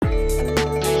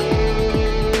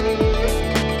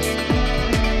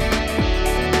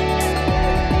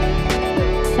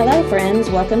friends.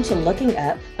 Welcome to Looking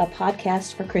Up, a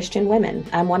podcast for Christian women.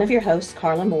 I'm one of your hosts,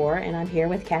 Carla Moore, and I'm here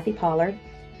with Kathy Pollard.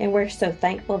 And we're so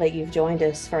thankful that you've joined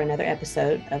us for another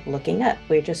episode of Looking Up.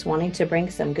 We're just wanting to bring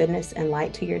some goodness and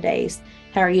light to your days.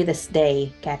 How are you this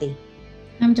day, Kathy?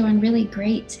 I'm doing really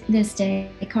great this day,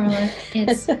 Carla.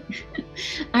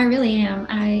 I really am.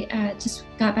 I just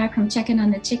got back from checking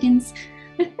on the chickens.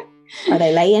 Are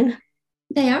they laying?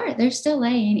 They are. They're still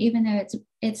laying, even though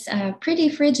it's pretty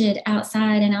frigid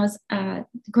outside. And I was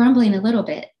grumbling a little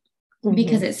bit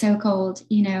because it's so cold.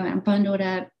 You know, I'm bundled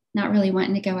up, not really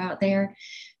wanting to go out there.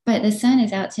 But the sun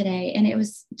is out today, and it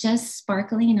was just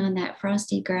sparkling on that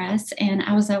frosty grass. And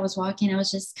as I was walking, I was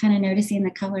just kind of noticing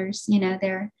the colors. You know,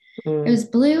 it was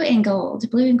blue and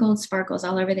gold sparkles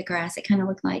all over the grass. It kind of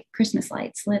looked like Christmas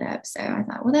lights lit up. So I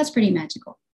thought, well, that's pretty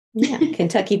magical. Yeah,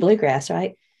 Kentucky bluegrass,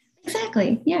 right?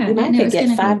 Exactly. Yeah. You might could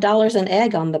get $5 an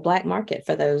egg on the black market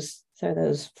for those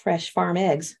fresh farm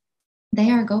eggs. They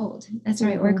are gold. That's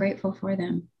right. We're grateful for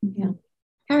them. Yeah.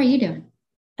 How are you doing?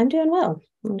 I'm doing well.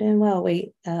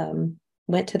 We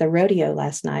went to the rodeo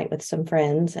last night with some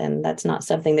friends, and that's not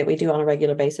something that we do on a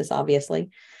regular basis, obviously,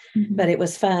 but it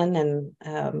was fun.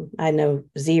 And I know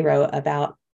zero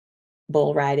about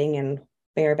bull riding and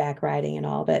bareback riding and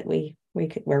all, but we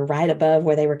were right above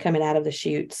where they were coming out of the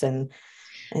chutes, and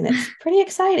it's pretty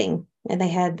exciting. And they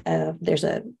had there's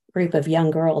a group of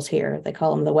young girls here. They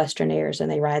call them the Westernaires,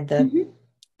 and they ride the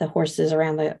horses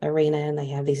around the arena, and they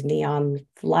have these neon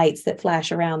lights that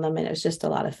flash around them, and it was just a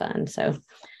lot of fun. So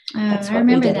that's what I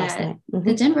remember we did last night.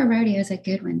 The Denver rodeo is a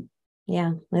good one.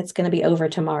 Yeah, it's going to be over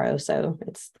tomorrow, so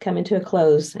it's coming to a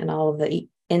close, and all of the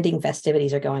ending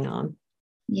festivities are going on.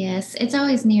 Yes, it's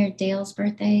always near Dale's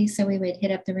birthday, so we would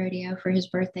hit up the rodeo for his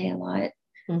birthday a lot.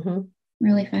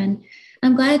 Really fun.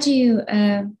 I'm glad you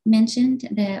mentioned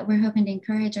that we're hoping to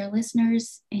encourage our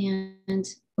listeners, and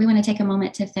we want to take a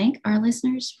moment to thank our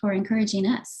listeners for encouraging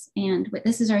us. And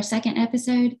this is our second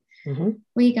episode.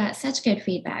 We got such good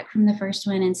feedback from the first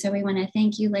one, and so we want to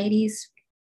thank you ladies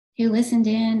who listened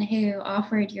in, who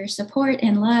offered your support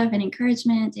and love and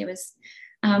encouragement. It was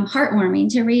heartwarming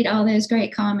to read all those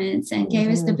great comments, and gave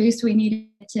us the boost we needed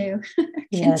to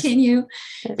continue.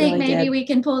 Think maybe we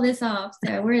can pull this off.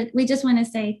 So we just want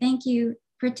to say thank you,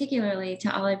 particularly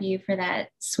to all of you, for that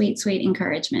sweet, sweet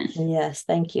encouragement. Yes,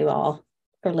 thank you all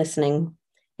for listening.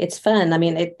 It's fun. I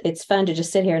mean, it's fun to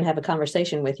just sit here and have a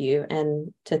conversation with you,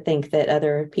 and to think that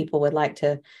other people would like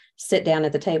to sit down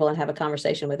at the table and have a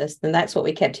conversation with us. And that's what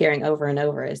we kept hearing over and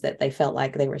over, is that they felt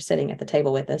like they were sitting at the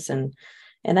table with us. And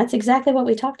that's exactly what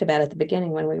we talked about at the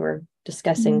beginning when we were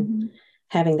discussing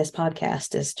having this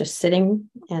podcast, is just sitting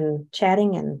and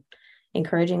chatting and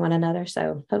encouraging one another.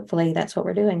 So hopefully that's what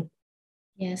we're doing.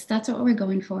 Yes, that's what we're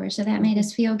going for. So that made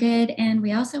us feel good. And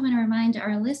we also want to remind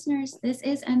our listeners, this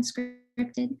is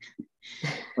unscripted.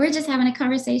 We're just having a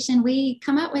conversation. We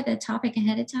come up with a topic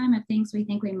ahead of time of things we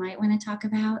think we might want to talk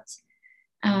about.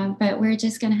 But we're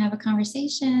just going to have a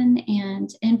conversation and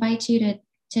invite you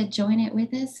to join it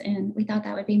with us. And we thought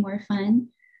that would be more fun.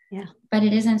 Yeah. But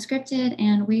it is unscripted,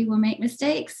 and we will make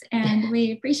mistakes, and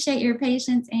we appreciate your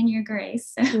patience and your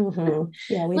grace.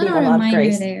 Yeah, we need a lot of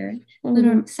grace there.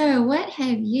 So what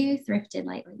have you thrifted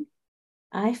lately?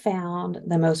 I found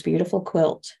the most beautiful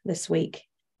quilt this week,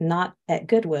 not at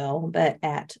Goodwill, but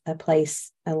at a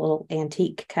little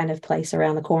antique kind of place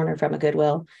around the corner from a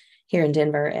Goodwill here in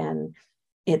Denver. And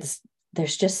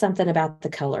there's just something about the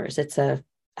colors.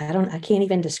 I can't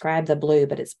even describe the blue,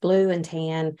 but it's blue and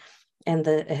tan, and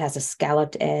it has a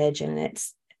scalloped edge, and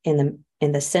it's in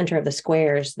the center of the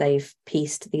squares, they've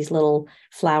pieced these little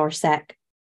flower sack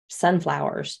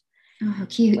sunflowers. Oh, how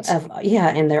cute.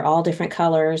 And they're all different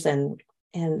colors, and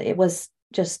it was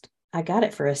just, I got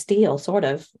it for a steal, sort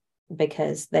of,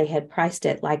 because they had priced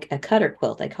it like a cutter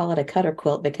quilt. They call it a cutter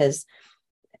quilt because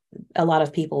a lot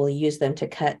of people will use them to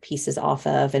cut pieces off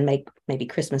of and make maybe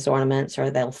Christmas ornaments, or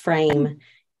they'll frame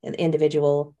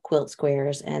individual quilt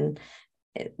squares.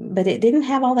 But it didn't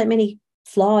have all that many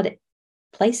flawed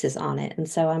places on it. And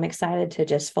so I'm excited to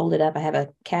just fold it up. I have a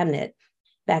cabinet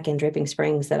back in Dripping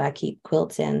Springs that I keep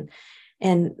quilts in.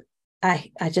 And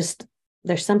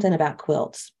there's something about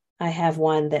quilts. I have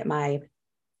one that my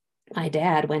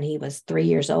dad, when he was 3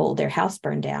 years old, their house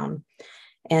burned down.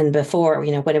 And before,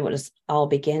 when it was all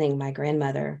beginning, my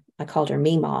grandmother, I called her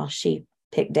Meemaw, she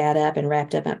picked Dad up and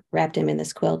wrapped him in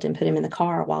this quilt and put him in the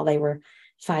car while they were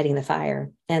fighting the fire.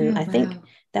 And I think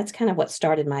that's kind of what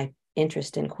started my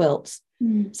interest in quilts.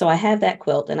 So I have that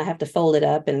quilt, and I have to fold it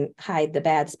up and hide the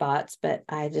bad spots, but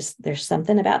there's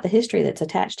something about the history that's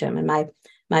attached to them. And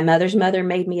my mother's mother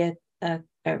made me a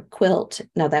quilt.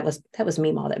 No, that was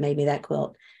Meemaw that made me that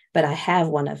quilt. but I have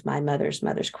one of my mother's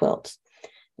quilts,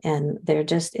 and they're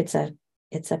just, it's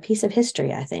a piece of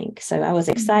history, I think. So I was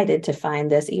excited to find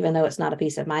this, even though it's not a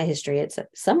piece of my history, it's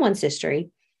someone's history,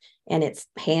 and it's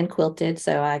hand quilted.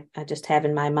 So I just have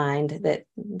in my mind that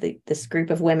this group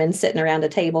of women sitting around a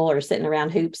table or sitting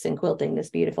around hoops and quilting this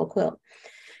beautiful quilt.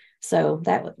 So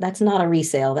that's not a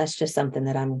resale. That's just something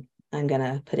that I'm going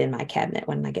to put in my cabinet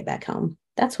when I get back home.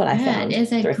 That's what I found. That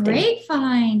is a thrifting. Great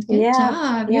find. Good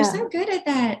job. You're so good at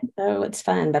that. Oh, it's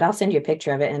fun, but I'll send you a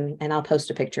picture of it, and I'll post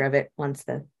a picture of it once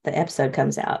the episode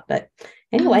comes out. But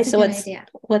anyway, so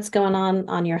what's going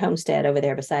on your homestead over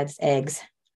there besides eggs?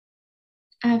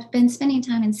 I've been spending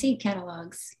time in seed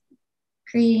catalogs,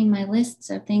 creating my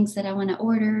lists of things that I want to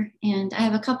order. And I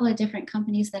have a couple of different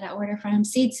companies that I order from,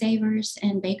 Seed Savers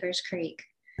and Baker's Creek.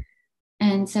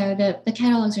 And so the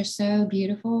catalogs are so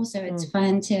beautiful. So it's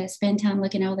fun to spend time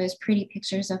looking at all those pretty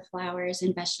pictures of flowers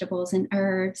and vegetables and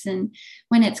herbs. And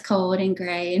when it's cold and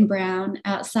gray and brown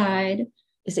outside.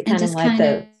 Is it kind of like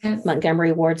the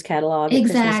Montgomery Ward's catalog?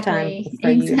 Exactly.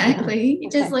 Exactly. You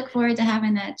just look forward to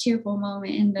having that cheerful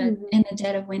moment in the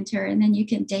dead of winter. And then you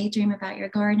can daydream about your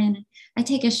garden. I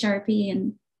take a Sharpie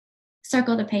and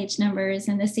circle the page numbers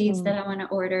and the seeds that I want to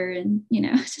order. And,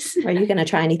 Are you going to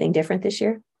try anything different this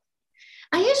year?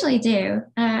 I usually do.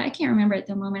 I can't remember at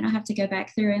the moment. I'll have to go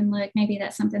back through and look. Maybe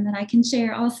that's something that I can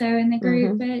share also in the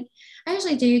group. But I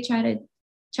usually do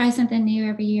try something new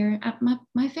every year.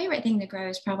 My favorite thing to grow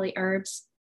is probably herbs.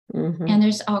 And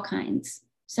there's all kinds.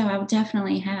 So I will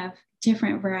definitely have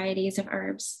different varieties of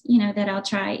herbs, that I'll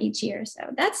try each year. So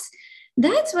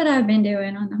that's what I've been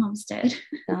doing on the homestead.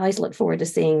 I always look forward to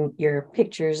seeing your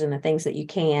pictures and the things that you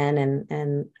can.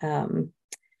 And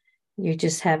you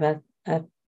just have a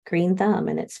green thumb,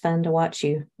 and it's fun to watch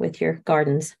you with your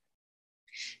gardens.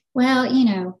 Well,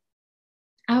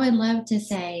 I would love to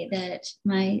say that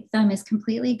my thumb is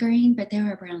completely green, but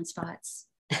there are brown spots.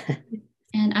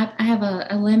 And I have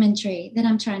a lemon tree that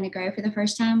I'm trying to grow for the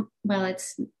first time. Well,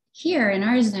 it's here in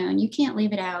our zone. You can't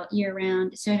leave it out year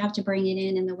round. So I have to bring it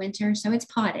in the winter. So it's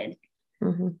potted.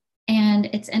 And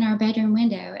it's in our bedroom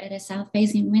window at a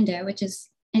south-facing window,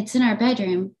 it's in our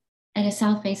bedroom at a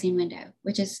south-facing window,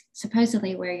 which is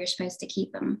supposedly where you're supposed to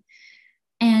keep them.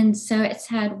 And so it's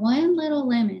had one little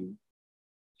lemon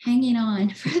hanging on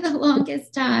for the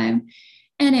longest time.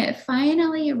 And it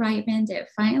finally ripened. It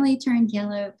finally turned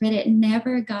yellow, but it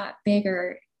never got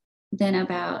bigger than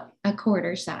about a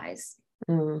quarter size.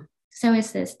 So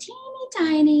it's this teeny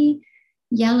tiny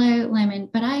yellow lemon,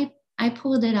 but I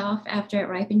pulled it off after it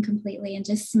ripened completely and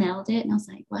just smelled it. And I was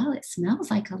like, well, it smells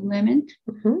like a lemon.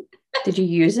 Did you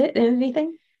use it in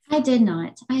anything? I did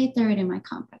not. I threw it in my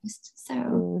compost.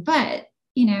 So, but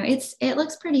it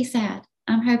looks pretty sad.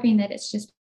 I'm hoping that it's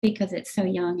just because it's so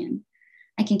young and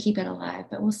I can keep it alive,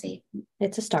 but we'll see.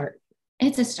 It's a start.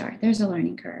 There's a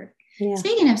learning curve. Yeah.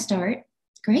 Speaking of start,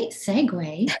 great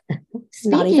segue.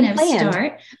 Speaking of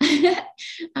start,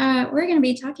 we're going to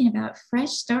be talking about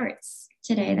fresh starts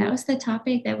today. That was the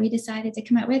topic that we decided to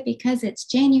come up with because it's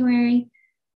January.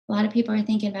 A lot of people are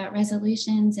thinking about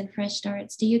resolutions and fresh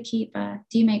starts. Do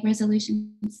you make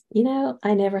resolutions?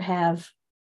 I never have.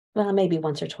 Well, maybe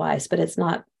once or twice, but it's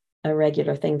not a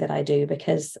regular thing that I do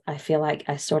because I feel like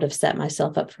I sort of set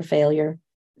myself up for failure.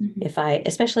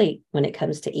 Especially when it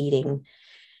comes to eating,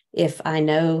 if I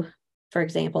know, for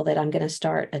example, that I'm going to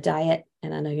start a diet,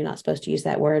 and I know you're not supposed to use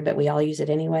that word, but we all use it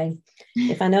anyway.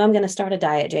 If I know I'm going to start a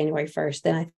diet January 1st,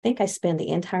 then I think I spend the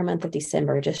entire month of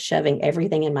December just shoving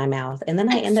everything in my mouth. And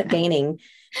then I end up gaining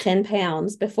 10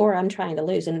 pounds before I'm trying to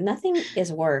lose. And nothing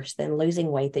is worse than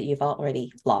losing weight that you've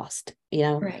already lost,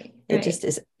 Right. It just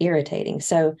is irritating.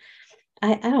 So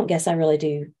I don't guess I really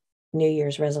do New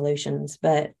Year's resolutions,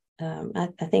 but I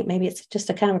think maybe it's just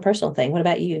a kind of a personal thing. What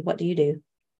about you? What do you do?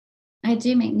 I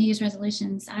do make New Year's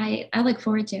resolutions. I look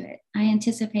forward to it. I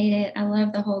anticipate it. I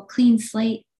love the whole clean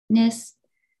slate-ness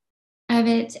of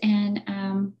it,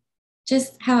 and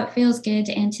just how it feels good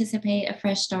to anticipate a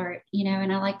fresh start,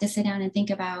 and I like to sit down and think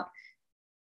about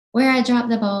where I dropped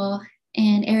the ball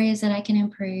and areas that I can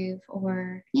improve,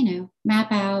 or,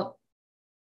 map out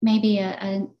maybe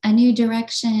a new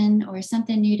direction or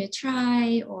something new to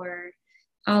try, or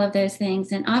all of those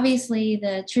things. And obviously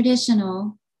the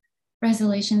traditional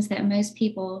resolutions that most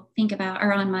people think about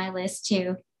are on my list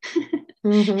too.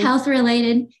 Health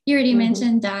related. You already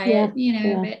mentioned diet,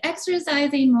 but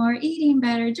exercising more, eating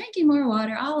better, drinking more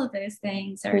water, all of those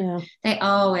things they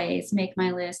always make my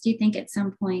list. Do you think at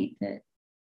some point that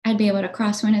I'd be able to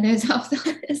cross one of those off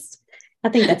the list? I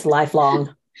think that's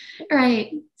lifelong.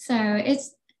 Right. So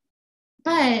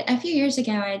but a few years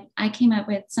ago, I came up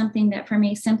with something that for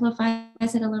me simplifies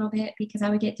it a little bit, because I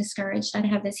would get discouraged. I'd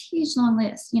have this huge long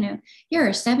list, here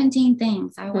are 17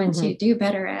 things I want to do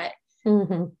better at.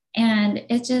 And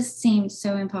it just seemed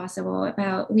so impossible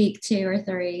about week 2 or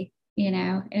 3.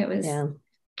 It was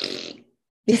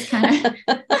just kind of.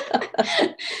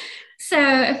 So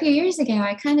a few years ago,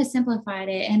 I kind of simplified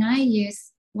it, and I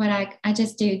use what I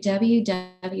just do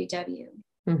WWW.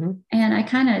 And I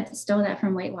kind of stole that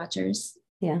from Weight Watchers.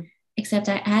 Yeah. Except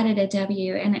I added a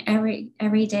W, and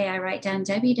every day I write down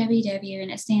WWW,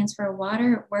 and it stands for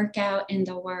water, workout, and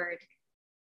the word.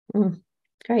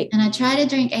 Great. And I try to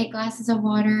drink 8 glasses of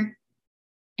water.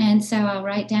 And so I'll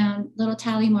write down little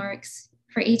tally marks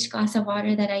for each glass of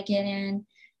water that I get in.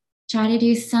 Try to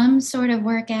do some sort of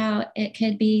workout. It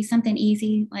could be something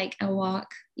easy like a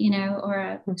walk, or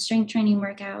a strength training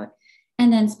workout.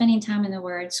 And then spending time in the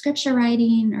word, scripture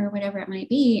writing, or whatever it might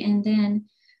be. And then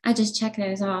I just check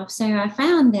those off. So I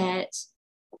found that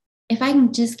if I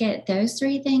can just get those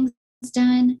 3 things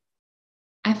done,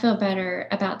 I feel better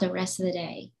about the rest of the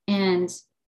day. And,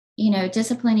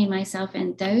 disciplining myself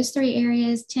in those 3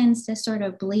 areas tends to sort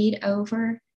of bleed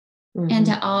over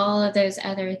into all of those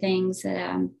other things that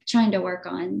I'm trying to work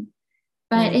on.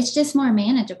 But it's just more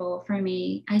manageable for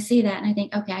me. I see that and I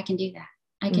think, okay, I can do that.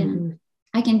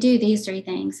 I can do these 3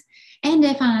 things. And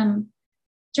if I'm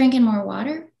drinking more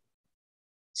water,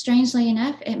 strangely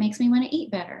enough, it makes me want to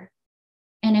eat better.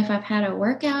 And if I've had a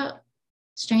workout,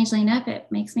 strangely enough,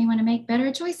 it makes me want to make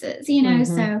better choices,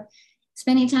 So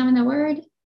spending time in the word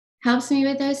helps me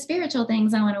with those spiritual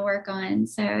things I want to work on.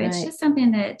 So it's just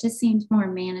something that just seems more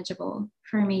manageable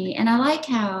for me. And I like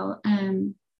how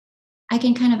I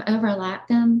can kind of overlap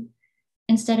them.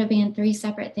 Instead of being 3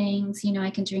 separate things, I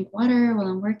can drink water while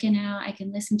I'm working out. I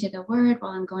can listen to the word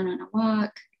while I'm going on a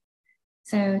walk.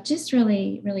 So just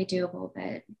really, really doable.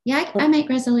 But yeah, I make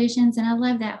resolutions, and I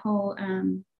love that whole,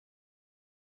 when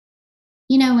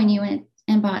you went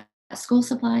and bought school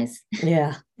supplies.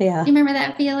 Yeah. Yeah. You remember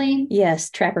that feeling? Yes.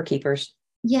 Trapper keepers.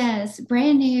 Yes.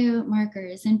 Brand new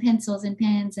markers and pencils and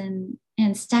pens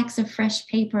and stacks of fresh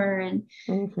paper. And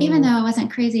even though I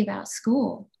wasn't crazy about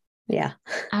school, yeah,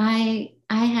 I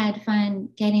had fun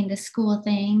getting the school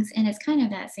things, and it's kind of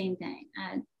that same thing.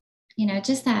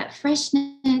 Just that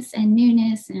freshness and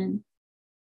newness. And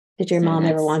did your mom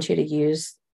ever want you to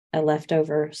use a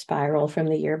leftover spiral from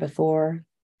the year before?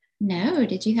 No.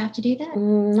 Did you have to do that?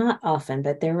 Not often,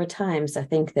 but there were times I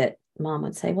think that Mom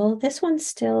would say, well, this one's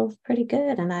still pretty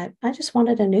good, and I just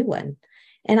wanted a new one.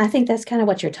 And I think that's kind of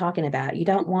what you're talking about. You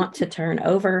don't want to turn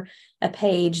over a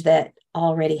page that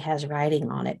already has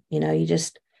writing on it.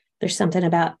 There's something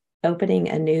about opening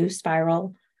a new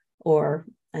spiral or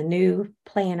a new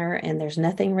planner and there's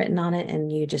nothing written on it,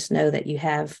 and you just know that you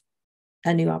have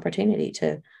a new opportunity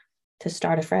to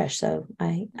start afresh. So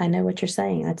I know what you're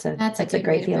saying. That's a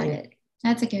great feeling.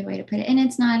 That's a good way to put it. And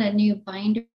it's not a new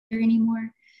binder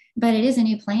anymore, but it is a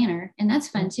new planner, and that's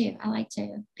fun too. I like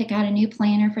to pick out a new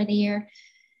planner for the year.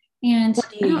 And what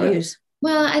do you use?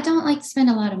 Well, I don't like to spend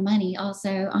a lot of money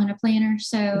also on a planner.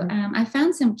 So I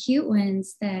found some cute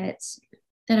ones that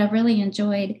I've really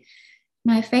enjoyed.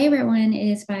 My favorite one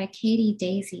is by Katie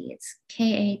Daisy. It's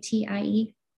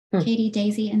Katie, Katie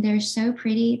Daisy. And they're so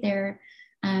pretty. They're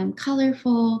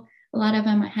colorful. A lot of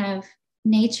them have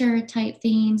nature type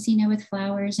themes, with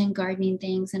flowers and gardening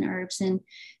things and herbs. And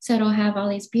so it'll have all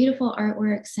these beautiful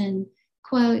artworks and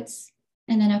quotes.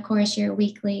 And then, of course, your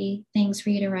weekly things for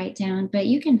you to write down. But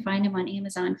you can find them on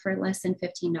Amazon for less than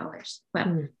 $15.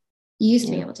 Well, you used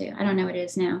to be able to. I don't know what it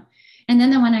is now. And then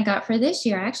the one I got for this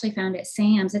year, I actually found at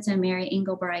Sam's. It's a Mary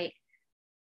Engelbright.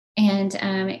 And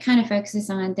it kind of focuses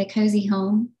on the cozy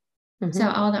home. So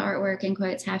all the artwork and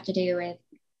quotes have to do with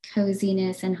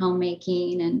coziness and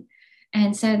homemaking.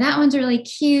 And so that one's really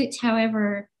cute.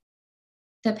 However,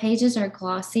 the pages are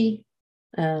glossy.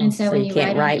 And so when you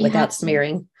can't write without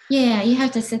smearing. Yeah, you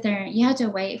have to sit there. You have to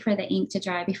wait for the ink to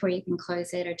dry before you can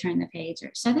close it or turn the page.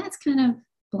 So that's kind of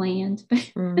bland.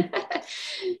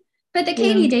 But the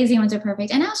Katie Daisy ones are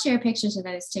perfect. And I'll share pictures of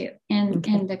those too in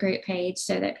the group page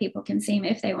so that people can see them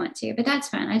if they want to. But that's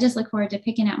fun. I just look forward to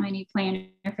picking out my new planner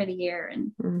for the year.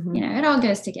 And, it all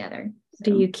goes together. So.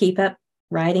 Do you keep up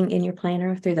writing in your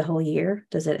planner through the whole year?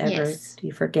 Does it ever, do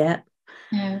you forget?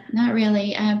 No, not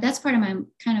really. That's part of my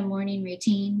kind of morning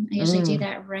routine. I usually do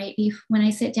that right when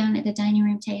I sit down at the dining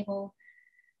room table.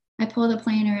 I pull the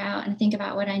planner out and think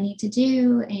about what I need to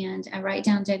do. And I write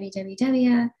down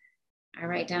WWW. I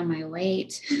write down my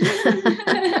weight.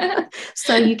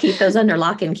 So you keep those under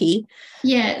lock and key?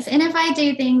 Yes. And if I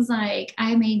do things like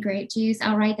I made grape juice,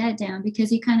 I'll write that down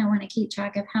because you kind of want to keep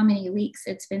track of how many weeks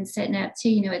it's been sitting up to,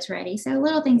 it's ready. So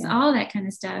little things, all that kind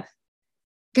of stuff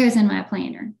goes in my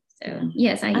planner. So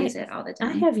yes, I use it all the time.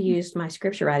 I have used my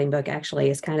scripture writing book actually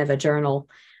as kind of a journal.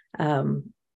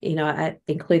 I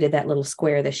included that little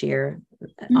square this year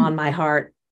on my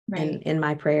heart and in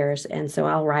my prayers. And so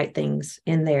I'll write things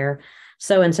in there.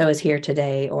 So-and-so is here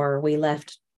today, or we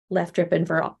left tripping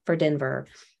for Denver.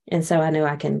 And so I know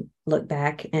I can look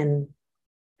back and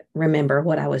remember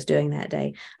what I was doing that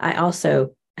day. I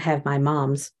also have my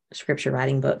mom's scripture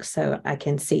writing book, so I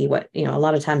can see what, a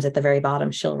lot of times at the very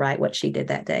bottom, she'll write what she did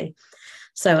that day.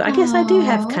 So I guess I do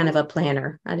have kind of a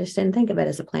planner. I just didn't think of it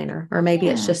as a planner, or maybe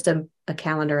it's just a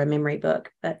calendar, a memory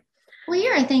book. But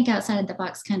you're a think outside of the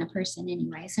box kind of person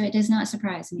anyway. So it does not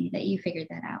surprise me that you figured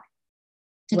that out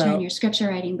to turn your scripture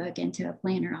writing book into a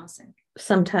planner also.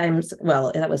 Sometimes,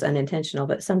 that was unintentional,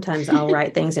 but sometimes I'll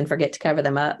write things and forget to cover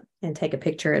them up and take a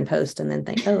picture and post and then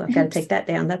think, oh, I've got to take that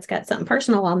down. That's got something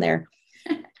personal on there.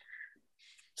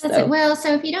 So. Well,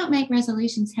 so if you don't make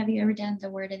resolutions, have you ever done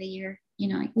the word of the year?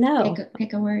 No.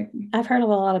 Pick a word. I've heard of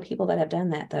a lot of people that have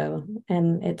done that though,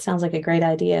 and it sounds like a great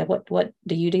idea. What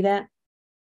do you do that?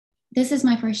 This is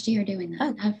my first year doing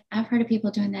that. Oh. I've heard of people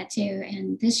doing that too,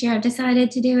 and this year I've decided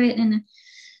to do it. And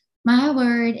my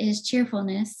word is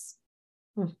cheerfulness.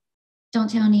 Don't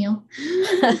tell Neil.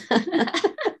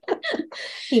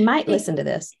 He might listen to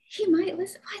this. He might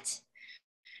listen.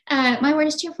 What? My word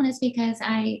is cheerfulness because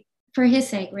for his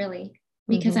sake, really,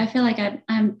 because I feel like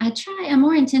I'm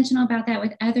more intentional about that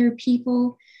with other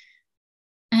people,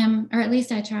 or at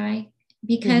least I try,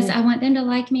 because I want them to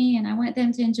like me and I want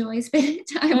them to enjoy spending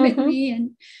time with me,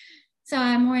 and so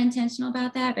I'm more intentional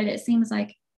about that. But it seems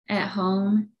like at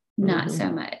home, not so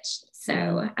much.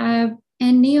 So,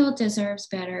 and Neil deserves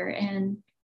better. And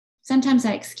sometimes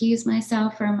I excuse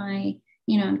myself for my,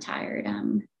 I'm tired,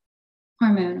 I'm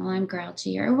hormonal, I'm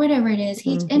grouchy, or whatever it is.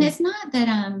 And it's not that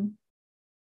I'm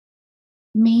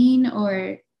mean,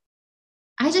 or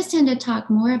I just tend to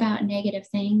talk more about negative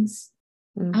things.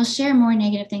 I'll share more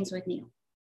negative things with Neil,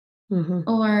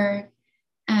 or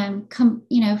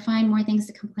find more things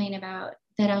to complain about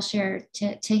that I'll share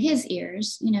to his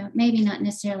ears. Maybe not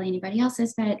necessarily anybody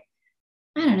else's, but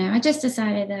I don't know. I just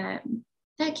decided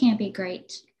that can't be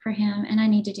great for him, and I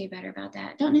need to do better about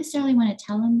that. Don't necessarily want to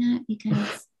tell him that,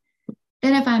 because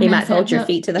then if I might hold your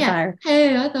feet to the fire.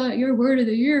 Hey, I thought your word of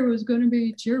the year was going to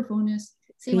be cheerfulness.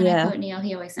 See, when I quote Neil,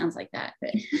 he always sounds like that.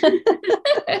 But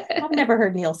I've never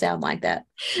heard Neil sound like that.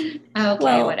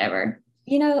 Okay, whatever.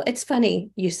 It's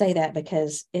funny you say that,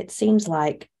 because it seems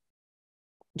like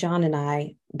John and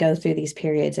I go through these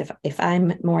periods. If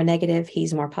I'm more negative,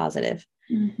 he's more positive.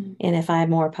 And if I'm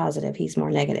more positive, he's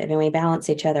more negative. And we balance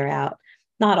each other out.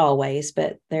 Not always,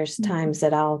 but there's times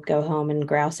that I'll go home and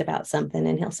grouse about something,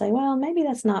 and he'll say, well, maybe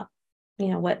that's not,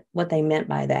 what they meant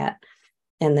by that.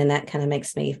 And then that kind of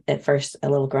makes me at first a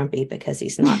little grumpy because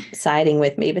he's not siding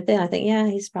with me. But then I think, yeah,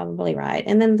 he's probably right.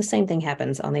 And then the same thing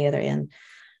happens on the other end.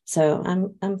 So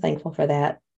I'm thankful for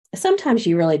that. Sometimes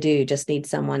you really do just need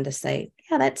someone to say,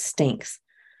 yeah, that stinks.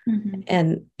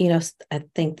 And, I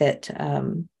think that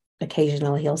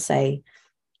occasionally he'll say,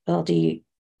 well, do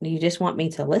you just want me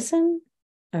to listen,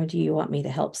 or do you want me to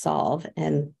help solve?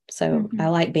 And so I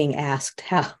like being asked,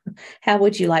 how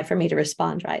would you like for me to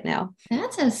respond right now?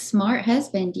 That's a smart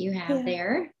husband you have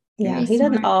there. Very he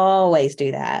smart. Doesn't always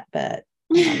do that, but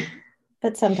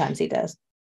sometimes he does.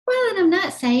 Well, and I'm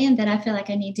not saying that I feel like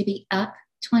I need to be up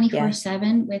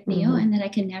 24/7 with Neil, and that I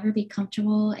can never be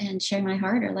comfortable and share my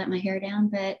heart or let my hair down.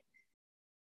 But,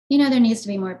 there needs to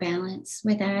be more balance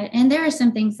with that. And there are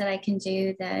some things that I can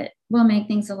do that will make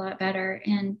things a lot better.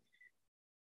 And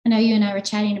I know you and I were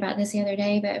chatting about this the other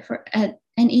day, but for an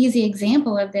easy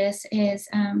example of this is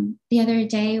the other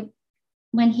day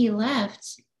when he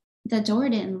left, the door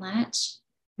didn't latch.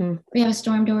 We have a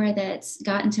storm door that's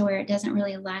gotten to where it doesn't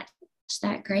really latch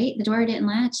that great. The door didn't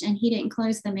latch, and he didn't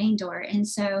close the main door. And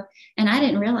I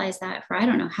didn't realize that for I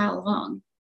don't know how long.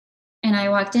 And I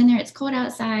walked in there, it's cold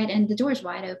outside, and the door's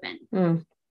wide open.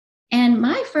 And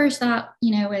my first thought,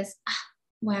 was,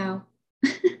 wow.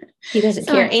 He doesn't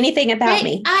care anything about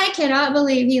me. I cannot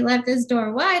believe he left this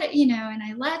door wide, and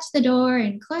I latched the door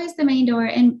and closed the main door.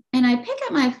 And I pick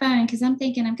up my phone because I'm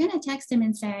thinking I'm going to text him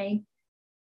and say,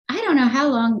 I don't know how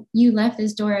long you left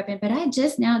this door open, but I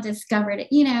just now discovered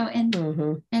it, and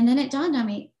then it dawned on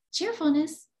me,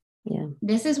 cheerfulness. Yeah.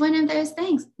 This is one of those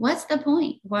things. What's the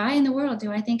point? Why in the world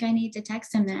do I think I need to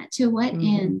text him that? To what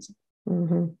end? It's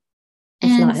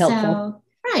and not helpful.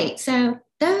 So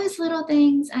those little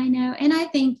things, I know. And I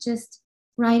think just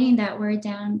writing that word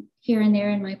down here and there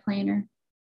in my planner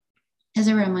as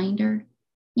a reminder,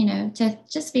 to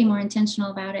just be more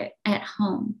intentional about it at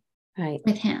home, right,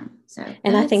 with him. So,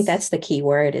 and I think that's the key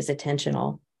word, is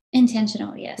intentional.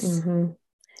 Intentional, yes. Mm-hmm.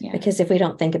 Yeah. Because if we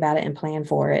don't think about it and plan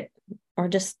for it, or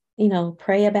just,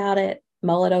 pray about it,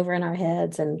 mull it over in our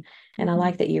heads, and I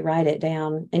like that you write it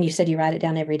down. And you said you write it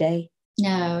down every day?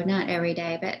 No, not every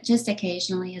day, but just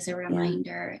occasionally as a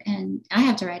reminder. Yeah. And I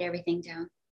have to write everything down.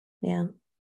 Yeah.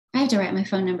 I have to write my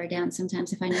phone number down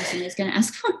sometimes if I know somebody's going to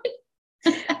ask for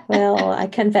it. Well, I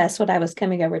confess, when I was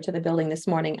coming over to the building this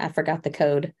morning, I forgot the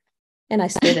code, and I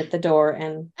stood at the door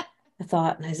and I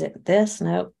thought, is it this?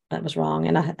 No, that was wrong.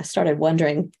 And I started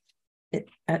wondering,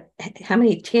 how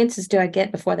many chances do I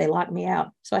get before they lock me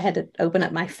out? So I had to open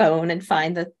up my phone and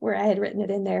find where I had written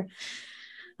it in there.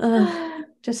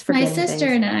 Just my sister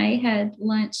and I had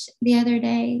lunch the other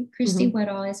day. Christy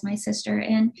Woodall is my sister,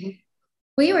 and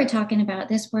we were talking about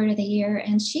this word of the year,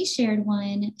 and she shared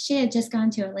one. She had just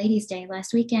gone to a ladies' day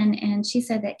last weekend, and she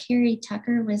said that Carrie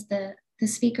Tucker was the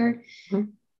speaker.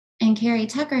 And Carrie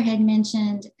Tucker had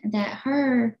mentioned that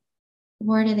her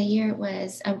word of the year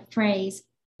was a phrase,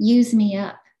 use me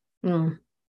up.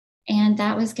 And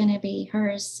that was going to be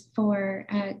hers for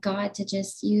God to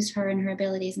just use her and her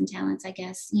abilities and talents, I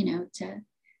guess, to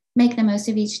make the most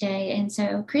of each day. And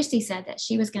so Christy said that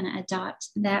she was going to adopt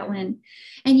that one.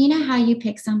 And you know how you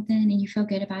pick something and you feel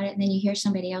good about it, and then you hear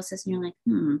somebody else's and you're like,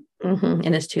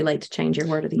 And it's too late to change your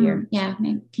word of the year. Yeah.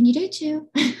 Maybe. Can you do it too?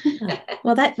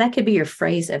 Well, that could be your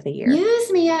phrase of the year.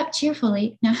 Use me up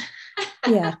cheerfully. No.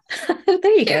 Yeah.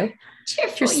 There you go.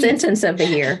 It's your sentence of the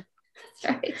year.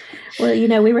 That's right.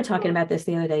 Well, we were talking about this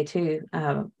the other day too.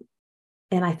 And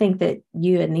I think that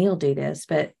you and Neil do this,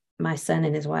 but my son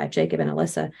and his wife, Jacob and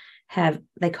Alyssa,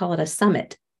 they call it a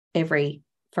summit every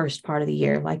first part of the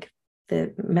year. Like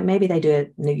maybe they do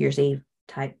a New Year's Eve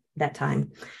type that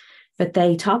time, but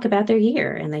they talk about their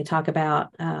year, and they talk about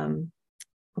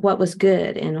what was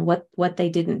good and what they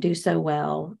didn't do so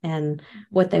well, and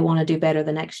what they want to do better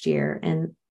the next year.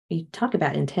 And you talk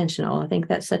about intentional. I think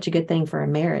that's such a good thing for a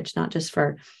marriage, not just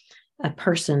for a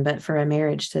person, but for a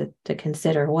marriage to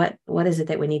consider what is it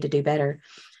that we need to do better.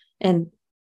 And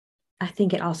I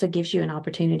think it also gives you an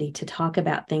opportunity to talk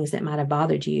about things that might have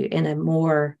bothered you in a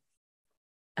more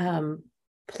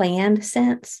planned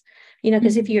sense,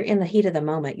 because if you're in the heat of the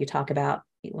moment, you talk about,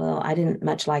 well, I didn't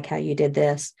much like how you did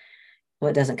this. Well,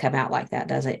 it doesn't come out like that,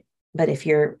 does it? But if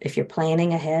you're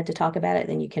planning ahead to talk about it,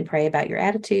 then you can pray about your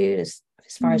attitude as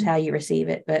far as how you receive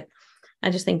it. But I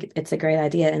just think it's a great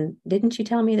idea. And didn't you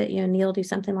tell me that you and Neil do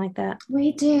something like that?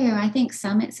 We do. I think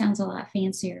Summit sounds a lot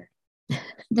fancier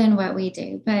than what we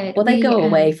do. But they go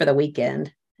away for the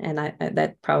weekend, and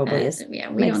that probably is. Yeah,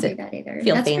 we don't do that either.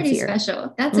 That's fancier. Pretty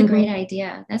special. That's a great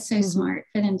idea. That's so smart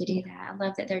for them to do that. I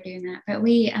love that they're doing that. But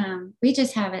we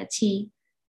just have a tea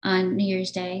on New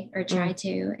Year's Day, or try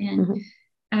to, and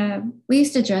we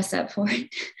used to dress up for it.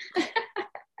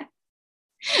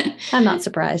 I'm not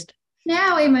surprised.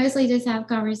 Now we mostly just have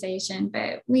conversation,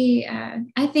 but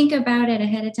I think about it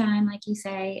ahead of time, like you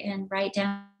say, and write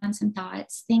down some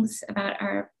thoughts, things about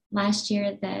our last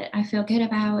year that I feel good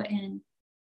about, and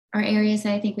our areas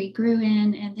that I think we grew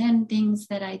in, and then things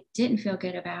that I didn't feel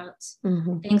good about,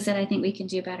 things that I think we can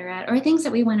do better at, or things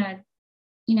that we want to,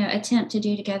 attempt to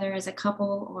do together as a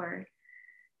couple, or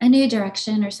a new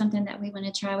direction, or something that we want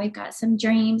to try. We've got some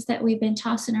dreams that we've been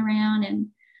tossing around, and,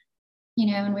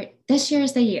 and this year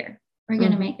is the year. We're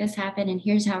going to make this happen, and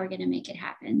here's how we're going to make it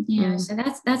happen. So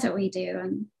that's what we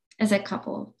do as a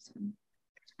couple. So.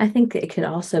 I think it could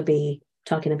also be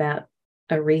talking about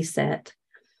a reset.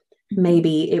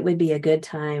 Maybe it would be a good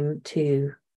time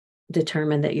to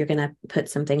determine that you're going to put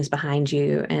some things behind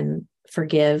you and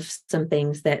forgive some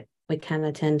things that we kind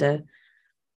of tend to.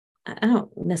 I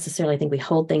don't necessarily think we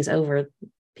hold things over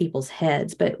people's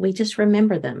heads, but we just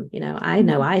remember them. I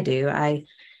know I do. I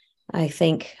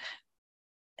think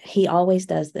he always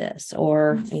does this,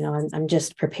 or, I'm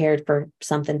just prepared for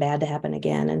something bad to happen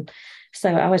again. And so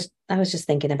I was just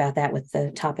thinking about that with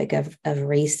the topic of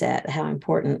reset, how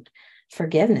important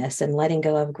forgiveness and letting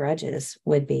go of grudges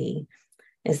would be.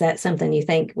 Is that something you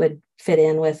think would fit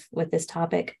in with this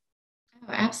topic?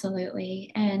 Oh,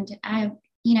 absolutely. And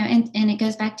and it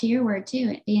goes back to your word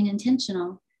too, being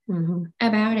intentional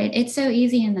about it. It's so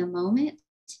easy in the moment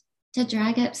to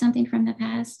drag up something from the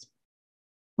past,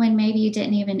 when maybe you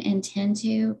didn't even intend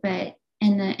to, but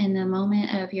in the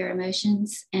moment of your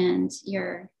emotions and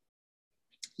your,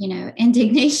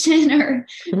 indignation or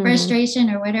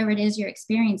frustration or whatever it is you're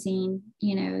experiencing,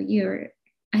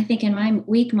 I think in my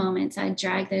weak moments, I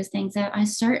drag those things up. I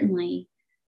certainly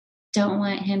don't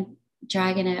want him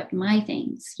dragging up my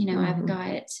things. I've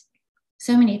got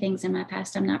so many things in my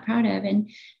past I'm not proud of.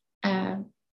 And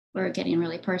we're getting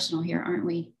really personal here, aren't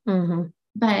we?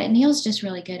 But Neil's just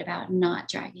really good about not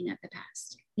dragging up the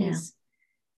past. Yeah.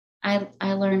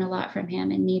 I learn a lot from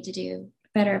him and need to do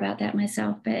better about that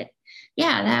myself. But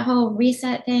yeah, that whole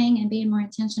reset thing and being more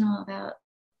intentional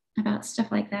about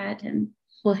stuff like that. And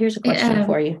well, here's a question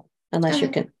for you, unless you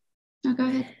can. Oh, go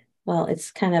ahead. Well,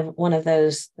 it's kind of one of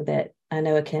those that I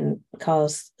know it can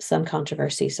cause some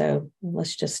controversy. So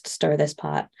let's just stir this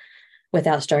pot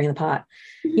without stirring the pot.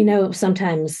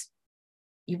 Sometimes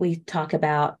we talk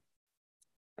about,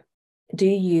 do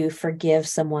you forgive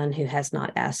someone who has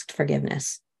not asked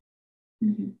forgiveness?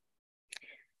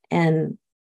 And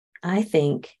I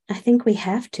think we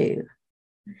have to.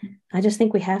 I just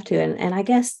think we have to. And I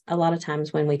guess a lot of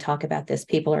times when we talk about this,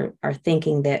 people are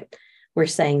thinking that we're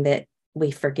saying that we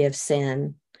forgive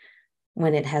sin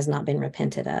when it has not been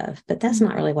repented of. But that's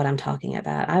not really what I'm talking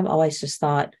about. I've always just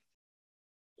thought,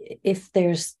 if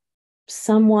there's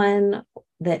someone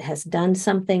that has done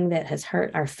something that has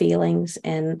hurt our feelings,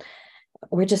 and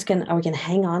are we going to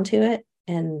hang on to it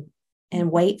and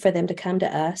wait for them to come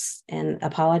to us and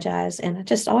apologize? And I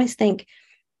just always think,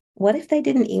 what if they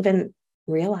didn't even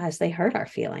realize they hurt our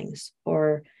feelings?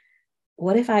 Or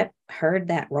what if I heard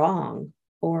that wrong?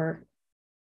 Or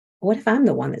what if I'm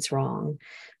the one that's wrong?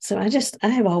 So I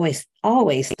have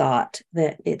always thought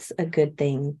that it's a good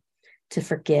thing to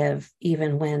forgive,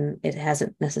 even when it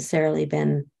hasn't necessarily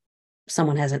been,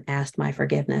 someone hasn't asked my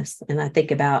forgiveness. And I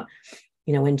think about,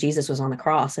 when Jesus was on the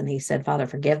cross and he said, Father,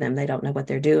 forgive them, they don't know what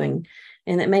they're doing.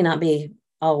 And it may not be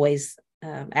always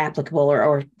applicable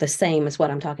or the same as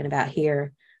what I'm talking about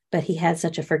here, but he had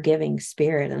such a forgiving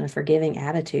spirit and a forgiving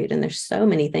attitude. And there's so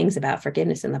many things about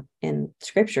forgiveness in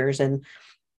scriptures, and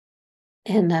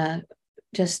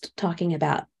just talking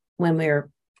about when we're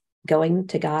going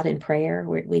to God in prayer,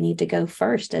 we need to go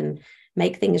first and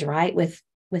make things right with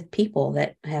people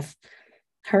that have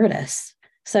hurt us.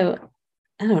 So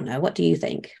I don't know. What do you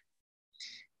think?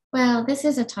 Well, this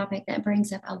is a topic that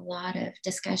brings up a lot of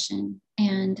discussion,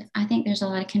 and I think there's a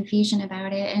lot of confusion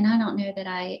about it. And I don't know that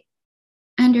I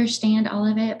understand all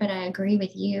of it, but I agree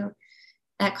with you.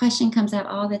 That question comes up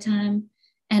all the time.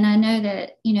 And I know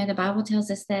that, the Bible tells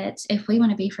us that if we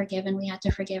want to be forgiven, we have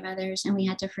to forgive others, and we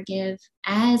have to forgive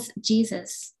as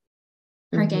Jesus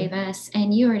forgave us.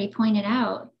 And you already pointed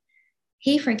out,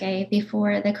 he forgave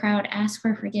before the crowd asked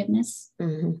for forgiveness.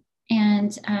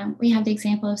 And we have the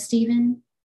example of Stephen,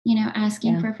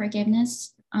 asking for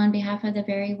forgiveness on behalf of the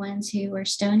very ones who were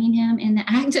stoning him, in the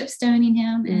act of stoning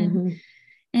him.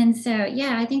 And so,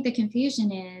 yeah, I think the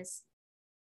confusion is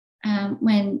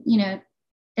when,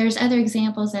 there's other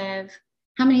examples of,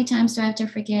 how many times do I have to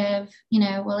forgive?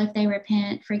 Well, if they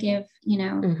repent, forgive,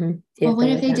 well, what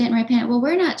if they didn't repent? Well,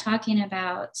 we're not talking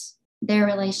about their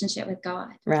relationship with God.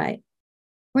 Right.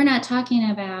 We're not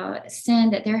talking about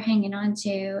sin that they're hanging on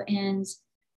to and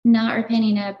not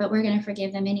repenting of, but we're going to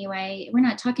forgive them anyway. We're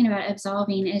not talking about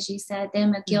absolving, as you said,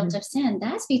 them of guilt of sin.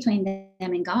 That's between them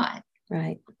and God.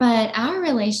 Right. But our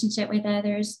relationship with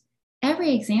others,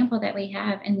 every example that we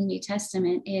have in the New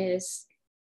Testament is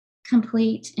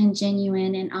complete and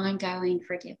genuine and ongoing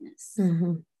forgiveness.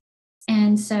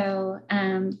 And so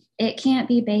it can't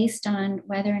be based on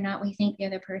whether or not we think the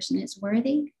other person is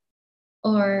worthy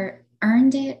or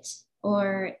earned it,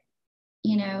 or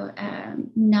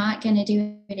not going to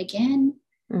do it again.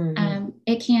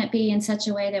 It can't be in such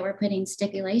a way that we're putting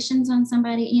stipulations on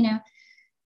somebody,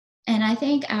 and I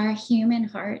think our human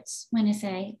hearts want to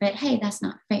say, but hey, that's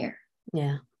not fair.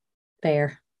 Yeah,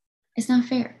 fair. It's not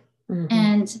fair.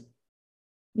 And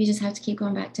we just have to keep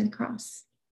going back to the cross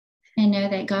and know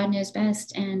that God knows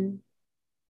best, and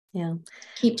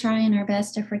keep trying our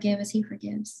best to forgive as he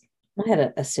forgives. I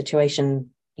had a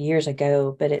situation years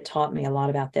ago, but it taught me a lot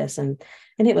about this, and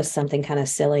it was something kind of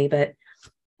silly, but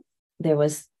there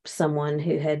was someone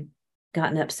who had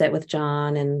gotten upset with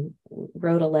John and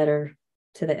wrote a letter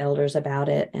to the elders about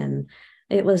it, and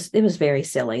it was very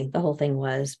silly, the whole thing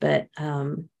was, but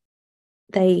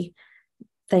they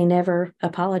never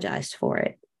apologized for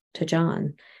it to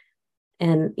John.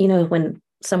 And when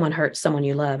someone hurts someone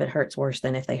you love, it hurts worse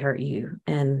than if they hurt you.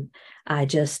 And I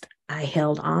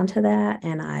held on to that,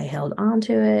 and I held on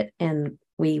to it, and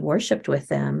we worshiped with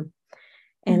them.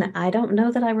 And I don't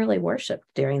know that I really worshiped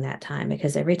during that time,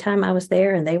 because every time I was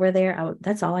there and they were there,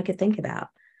 that's all I could think about.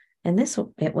 And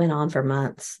it went on for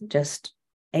months, just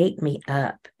ate me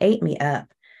up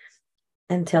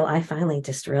until I finally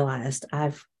just realized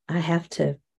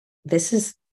this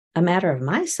is a matter of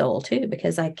my soul too,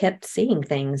 because I kept seeing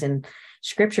things in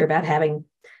scripture about having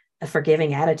a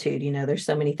forgiving attitude. There's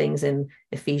so many things in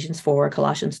Ephesians 4,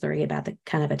 Colossians 3 about the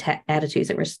kind of attitudes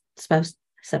that we're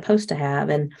supposed to have.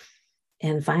 And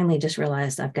finally just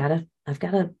realized I've got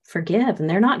to forgive, and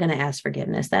they're not going to ask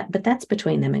forgiveness, but that's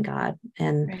between them and God.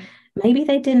 And right. Maybe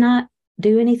they did not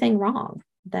do anything wrong.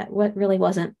 That what really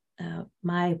wasn't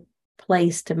my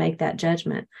place to make that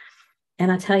judgment.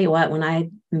 And I tell you what, when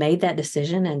I made that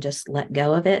decision and just let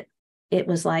go of it, it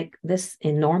was like this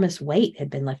enormous weight had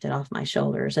been lifted off my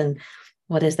shoulders. And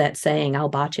what is that saying? I'll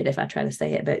botch it if I try to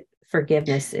say it, but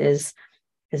forgiveness is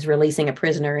releasing a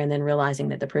prisoner and then realizing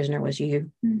that the prisoner was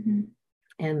you. Mm-hmm.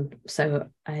 And so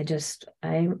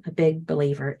I'm a big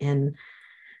believer in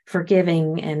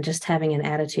forgiving and just having an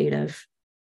attitude of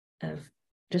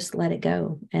just let it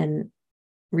go and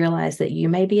realize that you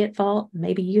may be at fault.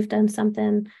 Maybe you've done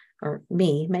something, or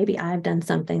maybe I've done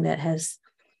something that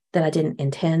I didn't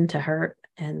intend to hurt.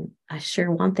 And I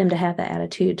sure want them to have that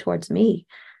attitude towards me.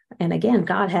 And again,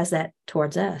 God has that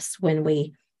towards us when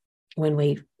we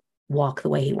walk the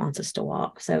way he wants us to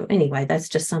walk. So anyway, that's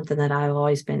just something that I've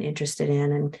always been interested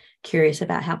in and curious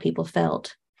about how people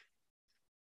felt.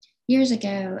 Years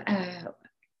ago,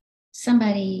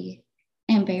 somebody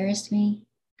embarrassed me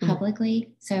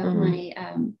publicly. So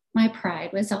my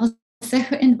pride was also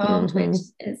involved, which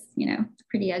is, a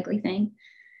pretty ugly thing.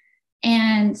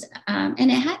 And it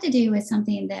had to do with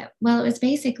something it was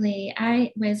basically,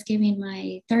 I was giving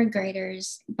my third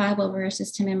graders Bible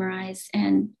verses to memorize,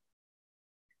 and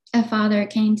a father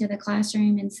came to the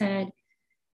classroom and said,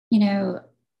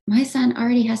 my son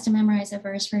already has to memorize a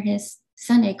verse for his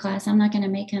Sunday class. I'm not going to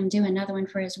make him do another one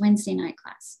for his Wednesday night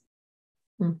class.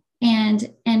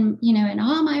 And in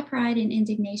all my pride and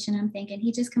indignation, I'm thinking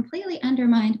he just completely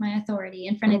undermined my authority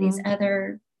in front of these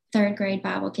other third grade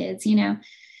Bible kids,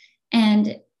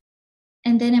 And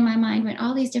then in my mind went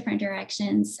all these different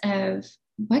directions of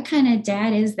what kind of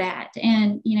dad is that?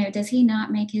 And, does he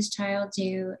not make his child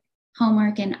do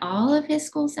homework in all of his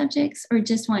school subjects, or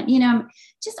just one?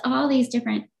 Just all these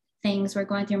different things were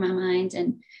going through my mind.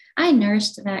 And I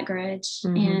nursed that grudge.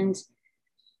 And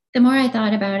the more I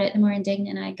thought about it, the more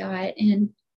indignant I got.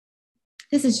 And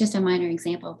this is just a minor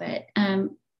example, but,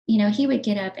 he would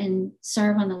get up and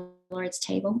serve on the Lord's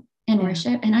table and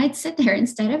worship. And I'd sit there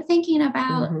instead of thinking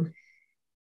about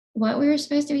what we were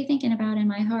supposed to be thinking about in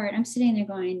my heart. I'm sitting there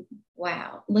going,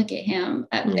 wow, look at him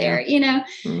up there,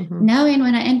 knowing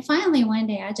and finally one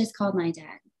day I just called my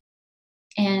dad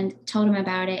and told him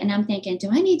about it. And I'm thinking, do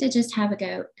I need to just have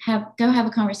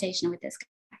a conversation with this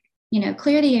guy?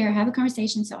 Clear the air, have a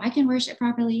conversation so I can worship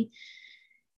properly.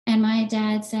 And my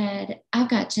dad said, I've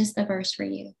got just the verse for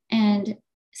you, and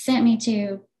sent me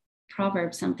to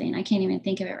Proverbs something. I can't even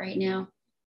think of it right now.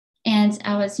 And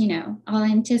I was, all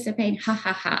anticipating, ha,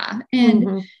 ha, ha,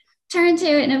 and turned to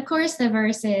it. And of course, the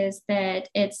verse is that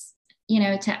it's,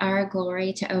 to our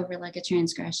glory to overlook a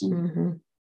transgression.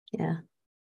 Yeah.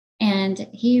 And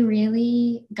he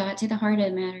really got to the heart of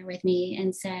the matter with me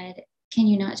and said, can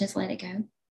you not just let it go?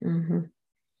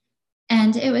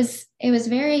 And it was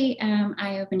very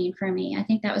eye-opening for me. I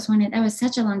think that was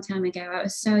such a long time ago. I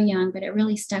was so young, but it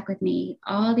really stuck with me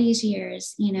all these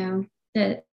years,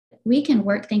 that we can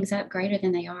work things up greater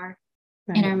than they are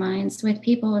in our minds with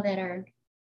people that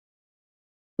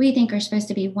we think are supposed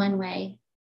to be one way,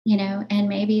 and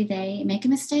maybe they make a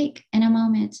mistake in a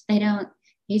moment.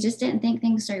 He just didn't think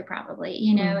things through probably,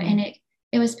 and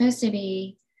it was supposed to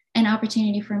be an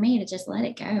opportunity for me to just let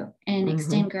it go and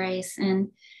extend grace. And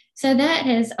so that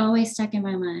has always stuck in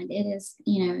my mind. It is,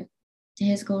 to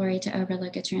his glory to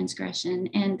overlook a transgression.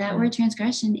 And that word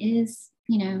transgression is,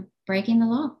 breaking the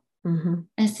law,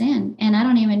 a sin. And I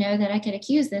don't even know that I could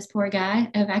accuse this poor guy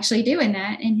of actually doing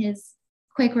that in his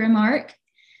quick remark.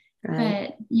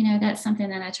 Right. But, that's something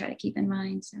that I try to keep in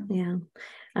mind. So, yeah,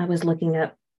 I was looking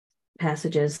up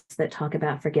passages that talk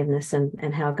about forgiveness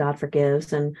and how God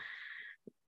forgives. And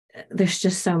there's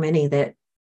just so many that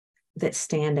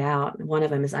stand out. One of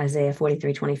them is Isaiah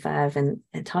 43:25, and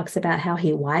it talks about how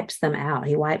he wipes them out.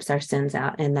 He wipes our sins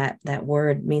out. And that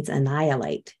word means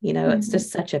annihilate. It's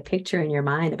just such a picture in your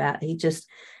mind about he just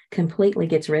completely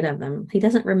gets rid of them. He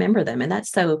doesn't remember them. And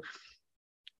that's so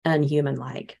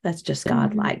unhuman-like. That's just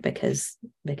God-like because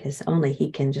only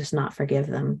he can just not forgive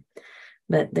them.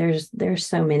 But there's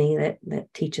so many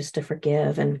that teach us to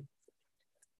forgive. And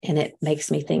it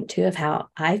makes me think too of how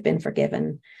I've been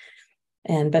forgiven.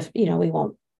 But we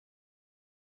won't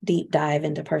deep dive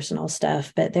into personal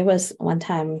stuff. But there was one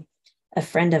time a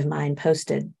friend of mine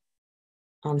posted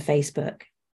on Facebook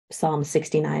Psalm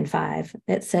 69:5.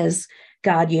 It says,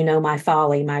 God, my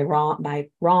folly, my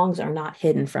wrongs are not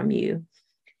hidden from you.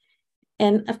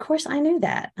 And of course, I knew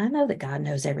that. I know that God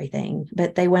knows everything.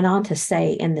 But they went on to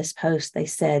say in this post, they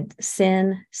said,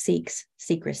 sin seeks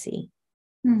secrecy.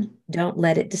 Don't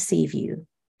let it deceive you.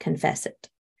 Confess it.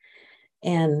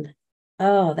 And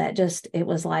oh, it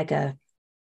was like it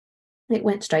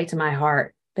went straight to my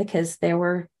heart, because there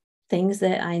were things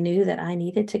that I knew that I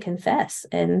needed to confess.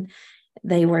 And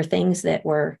they were things that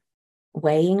were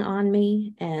weighing on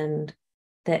me, and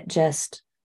that just,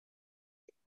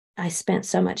 I spent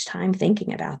so much time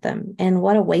thinking about them. And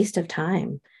what a waste of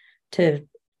time to,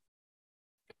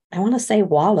 I want to say,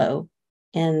 wallow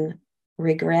in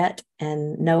regret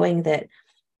and knowing that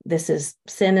this is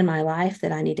sin in my life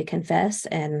that I need to confess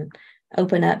and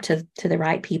open up to the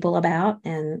right people about,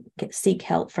 and seek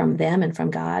help from them and from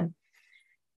God.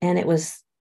 And it was,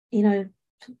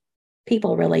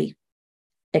 people really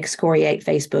excoriate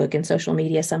Facebook and social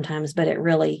media sometimes, but it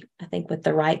really, I think with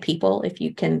the right people, if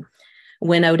you can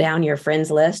winnow down your friends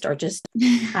list or just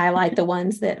highlight the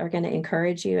ones that are going to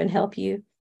encourage you and help you,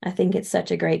 I think it's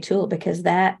such a great tool, because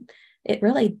there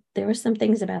were some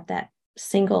things about that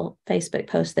single Facebook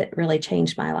post that really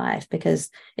changed my life, because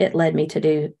it led me to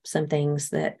do some things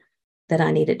that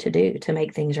I needed to do to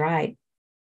make things right.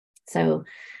 So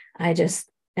I just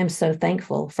am so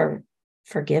thankful for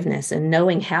forgiveness and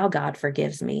knowing how God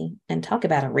forgives me. And talk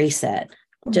about a reset,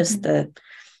 just the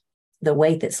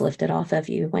weight that's lifted off of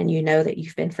you when you know that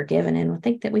you've been forgiven. And I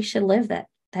think that we should live that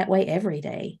way every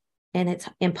day. And it's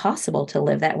impossible to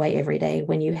live that way every day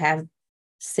when you have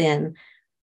sin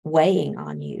weighing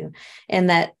on you. And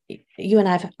that you and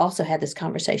I've also had this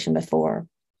conversation before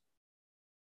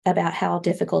about how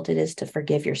difficult it is to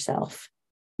forgive yourself.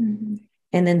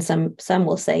 And then some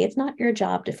will say it's not your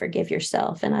job to forgive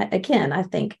yourself. And I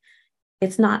think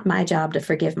it's not my job to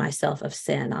forgive myself of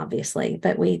sin, obviously,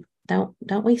 but we don't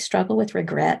we struggle with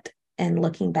regret and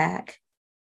looking back?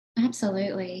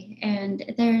 Absolutely. And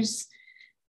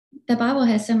the Bible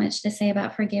has so much to say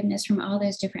about forgiveness from all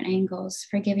those different angles: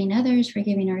 forgiving others,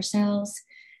 forgiving ourselves.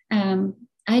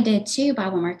 I did 2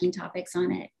 Bible marking topics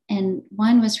on it, and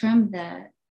one was from the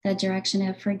direction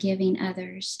of forgiving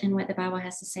others and what the Bible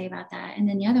has to say about that. And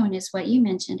then the other one is what you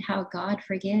mentioned, how God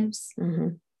forgives.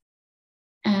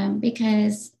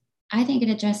 Because I think it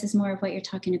addresses more of what you're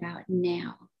talking about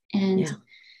now. And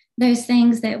those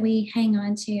things that we hang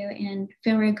on to and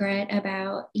feel regret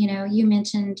about, you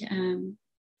mentioned God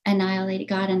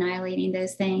annihilating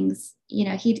those things.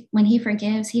 When he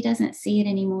forgives, he doesn't see it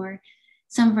anymore.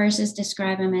 Some verses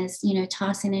describe him as,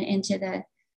 tossing it into the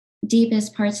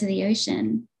deepest parts of the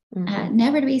ocean,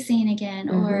 never to be seen again,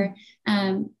 or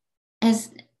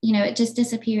as it just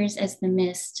disappears as the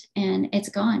mist, and it's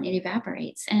gone, it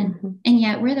evaporates. And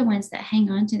yet we're the ones that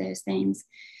hang on to those things.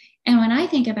 And when I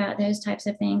think about those types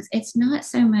of things, it's not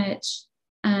so much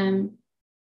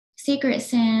secret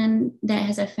sin that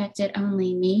has affected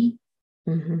only me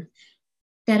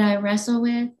that I wrestle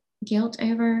with guilt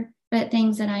over, but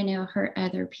things that I know hurt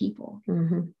other people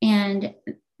and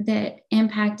that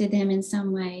impacted them in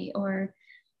some way, or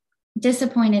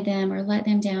disappointed them, or let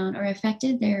them down, or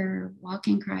affected their walk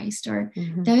in Christ. Or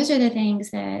those are the things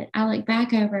that I look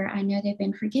back over. I know they've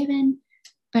been forgiven,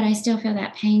 but I still feel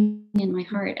that pain in my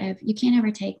heart of, you can't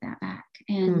ever take that back.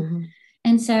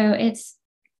 And so it's,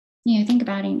 think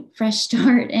about a fresh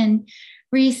start and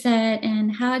reset,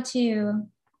 and how to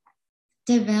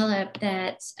develop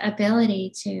that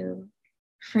ability to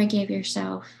forgive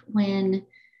yourself when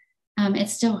it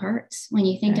still hurts, when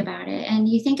you think about it. And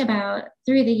you think about,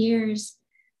 through the years,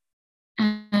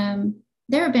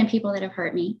 there have been people that have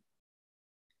hurt me.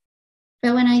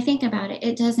 But when I think about it,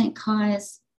 it doesn't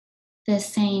cause the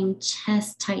same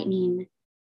chest tightening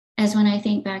as when I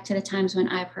think back to the times when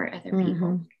I've hurt other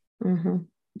people.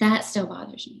 That still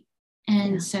bothers me.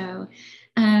 And so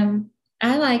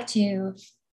I like to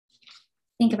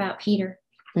think about Peter.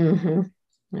 I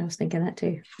was thinking that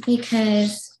too.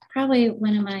 Because probably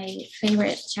one of my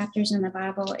favorite chapters in the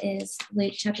Bible is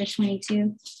Luke chapter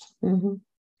 22.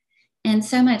 And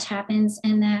so much happens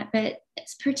in that, but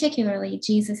it's particularly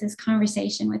Jesus's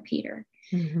conversation with Peter.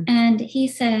 And he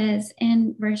says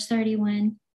in verse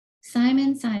 31,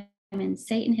 Simon, Simon,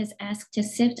 Satan has asked to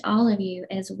sift all of you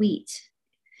as wheat.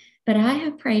 But I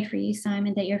have prayed for you,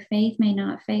 Simon, that your faith may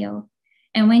not fail.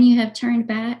 And when you have turned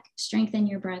back, strengthen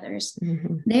your brothers.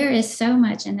 There is so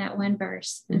much in that one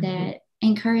verse that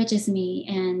encourages me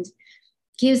and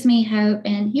gives me hope.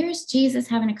 And here's Jesus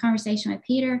having a conversation with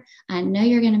Peter. I know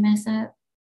you're going to mess up,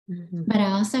 but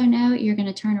I also know you're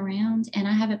going to turn around, and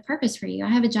I have a purpose for you. I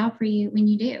have a job for you when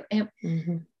you do.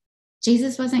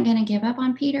 Jesus wasn't going to give up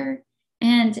on Peter.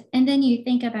 And then you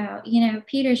think about,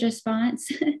 Peter's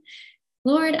response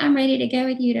Lord, I'm ready to go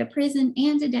with you to prison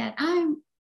and to death.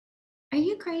 Are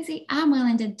you crazy? I'm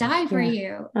willing to die for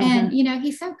you. And,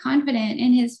 he's so confident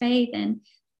in his faith and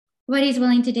what he's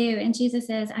willing to do. And Jesus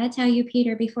says, I tell you,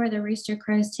 Peter, before the rooster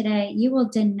crows today, you will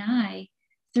deny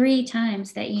 3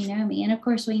 times that you know me. And of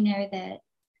course, we know that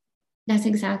that's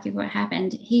exactly what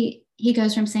happened. He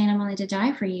goes from saying, I'm willing to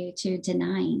die for you, to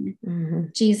denying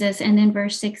Jesus. And then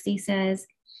verse 60 says,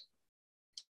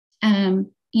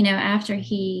 after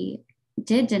he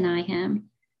did deny him,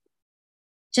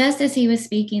 just as he was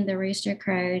speaking, the rooster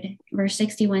crowed. Verse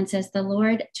 61 says, the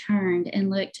Lord turned and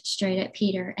looked straight at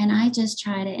Peter. And I just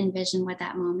try to envision what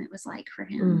that moment was like for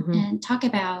him, and talk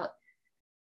about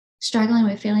struggling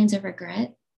with feelings of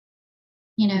regret,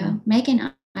 making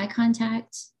eye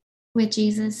contact with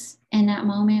Jesus in that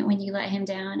moment when you let him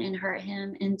down and hurt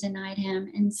him and denied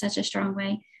him in such a strong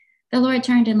way. The Lord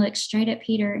turned and looked straight at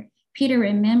Peter. Peter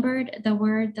remembered the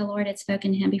word the Lord had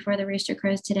spoken to him before the rooster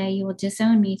crows today, you will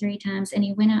disown me 3 times. And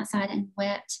he went outside and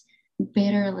wept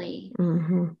bitterly.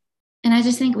 And I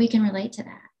just think we can relate to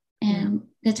that. And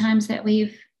the times that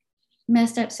we've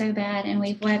messed up so bad and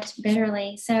we've wept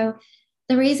bitterly. So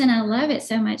the reason I love it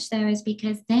so much, though, is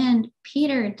because then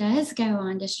Peter does go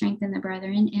on to strengthen the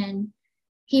brethren, and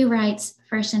he writes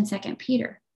 1st and 2nd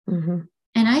Peter. And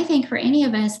I think for any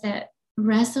of us that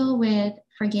wrestle with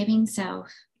forgiving self,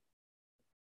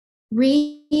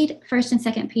 read 1st and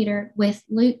 2nd Peter with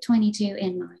Luke 22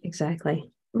 in mind.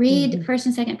 Exactly. Read 1st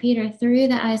and 2nd Peter through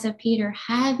the eyes of Peter,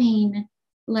 having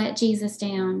let Jesus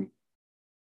down.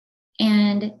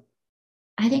 And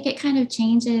I think it kind of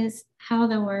changes how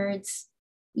the words,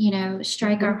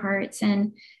 strike our hearts.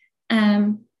 And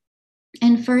in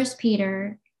 1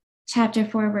 Peter chapter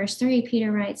 4, verse 3,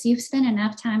 Peter writes, you've spent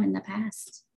enough time in the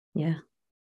past. Yeah.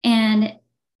 And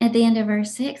at the end of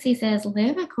verse 6, he says,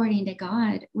 live according to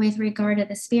God with regard to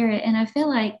the Spirit. And I feel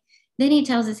like then he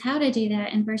tells us how to do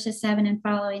that in verses 7 and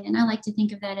following. And I like to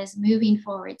think of that as moving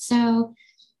forward. So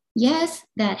yes,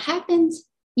 that happens.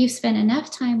 You've spent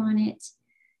enough time on it.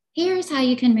 Here's how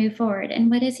you can move forward.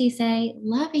 And what does he say?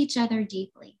 Love each other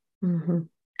deeply.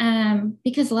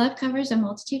 Because love covers a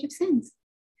multitude of sins.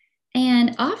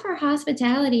 And offer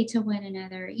hospitality to one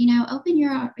another. Open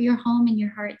your home and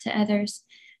your heart to others.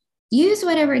 Use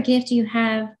whatever gift you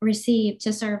have received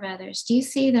to serve others. Do you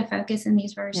see the focus in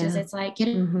these verses? It's like, get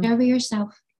over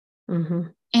yourself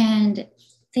and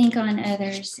think on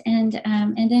others. And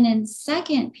then in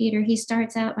 2 Peter, he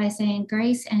starts out by saying,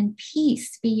 grace and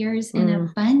peace be yours in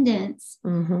abundance.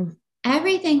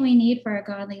 Everything we need for a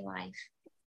godly life,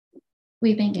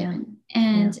 we've been given.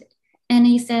 And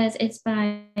he says it's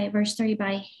by, verse 3,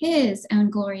 by his own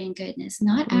glory and goodness,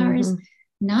 not ours,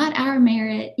 not our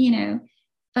merit,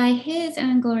 by his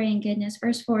own glory and goodness.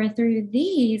 Verse 4, through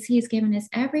these, he's given us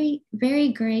every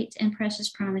very great and precious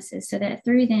promises, so that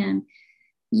through them,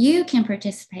 you can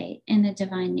participate in the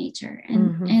divine nature.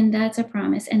 And that's a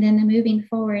promise. And then the moving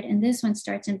forward, and this one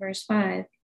starts in verse 5,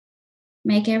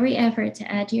 make every effort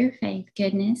to add to your faith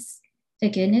goodness, to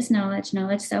goodness, knowledge,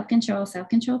 self-control,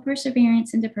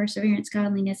 perseverance, and to perseverance,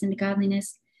 godliness, and to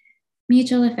godliness,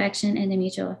 mutual affection, and to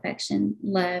mutual affection,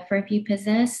 love. For if you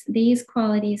possess these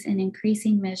qualities in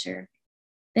increasing measure,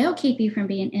 they'll keep you from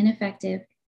being ineffective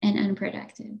and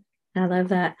unproductive. I love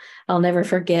that. I'll never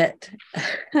forget.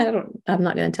 I'm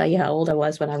not going to tell you how old I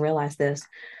was when I realized this,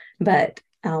 but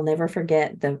I'll never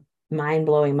forget the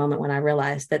mind-blowing moment when I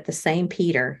realized that the same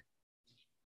Peter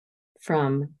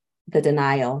from the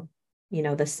denial,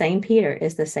 the same Peter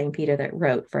is the same Peter that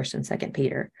wrote 1st and 2nd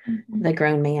Peter, the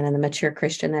grown man and the mature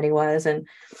Christian that he was. And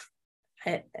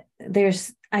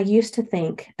I used to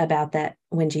think about that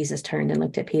when Jesus turned and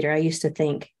looked at Peter. I used to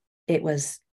think it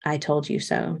was, I told you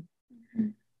so.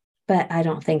 But I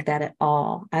don't think that at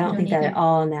all. I don't think that at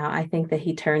all now. I think that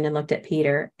he turned and looked at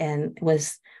Peter and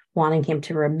was wanting him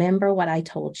to remember what I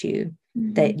told you,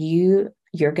 that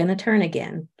you're going to turn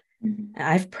again.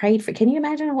 I've prayed for, can you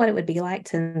imagine what it would be like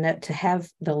to have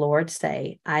the Lord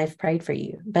say, I've prayed for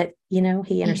you, but he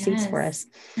intercedes for us.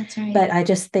 That's right. But I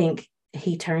just think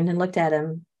he turned and looked at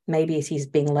him, maybe as he's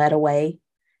being led away,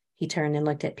 he turned and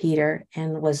looked at Peter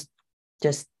and was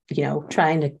just,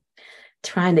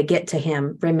 trying to get to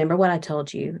him. Remember what I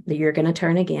told you, that you're going to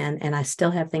turn again. And I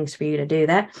still have things for you to do.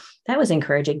 That was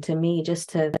encouraging to me,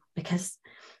 because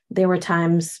there were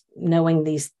times knowing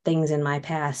these things in my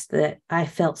past that I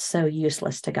felt so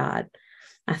useless to God.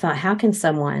 I thought, how can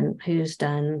someone who's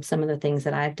done some of the things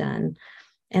that I've done,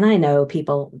 and I know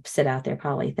people sit out there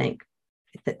probably think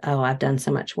that, oh, I've done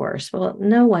so much worse. Well,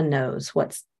 no one knows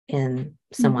what's in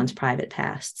someone's private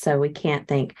past. So we can't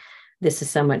think this is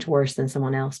so much worse than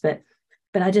someone else. But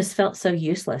I just felt so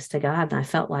useless to God. And I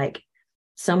felt like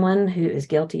someone who is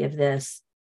guilty of this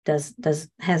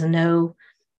has no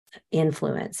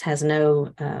influence, has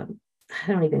no, I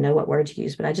don't even know what word to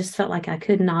use, but I just felt like I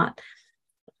could not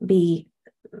be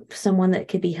someone that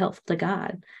could be helpful to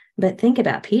God. But think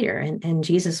about Peter, and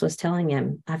Jesus was telling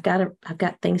him, I've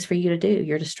got things for you to do.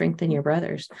 You're to strengthen your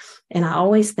brothers. And I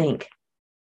always think,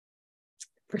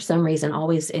 for some reason,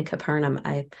 always in Capernaum,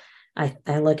 I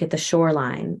look at the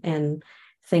shoreline and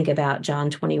think about John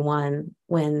 21,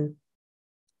 when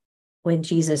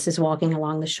Jesus is walking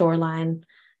along the shoreline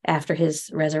after his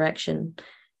resurrection,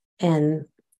 and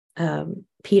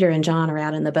Peter and John are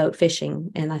out in the boat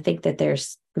fishing. And I think that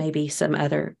there's maybe some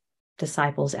other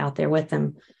disciples out there with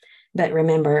them. But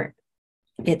remember,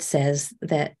 it says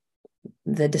that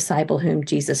the disciple whom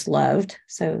Jesus loved,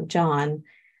 so John,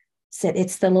 said,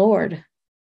 "It's the Lord,"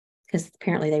 because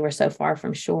apparently they were so far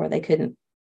from shore, they couldn't,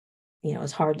 it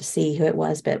was hard to see who it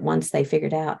was. But once they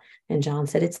figured out, and John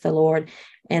said, "It's the Lord."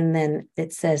 And then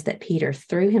it says that Peter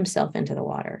threw himself into the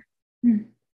water.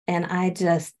 And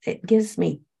it gives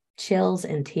me chills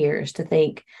and tears to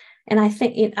think. And I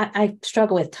think I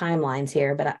struggle with timelines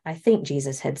here, but I think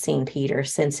Jesus had seen Peter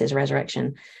since his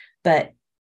resurrection. But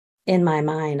in my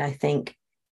mind, I think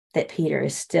that Peter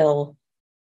is still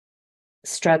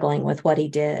struggling with what he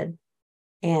did.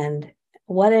 And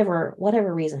whatever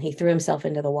reason, he threw himself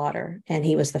into the water, and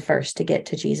he was the first to get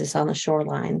to Jesus on the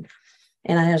shoreline.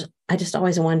 And I just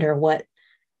always wonder what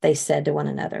they said to one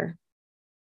another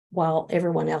while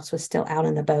everyone else was still out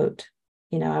in the boat.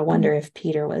 I wonder if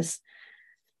Peter was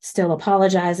still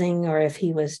apologizing, or if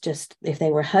if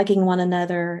they were hugging one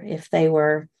another, if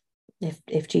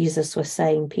Jesus was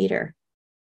saying, "Peter,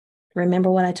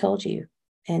 remember what I told you,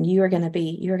 and you're going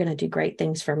to do great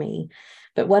things for me."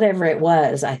 But whatever it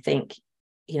was, I think,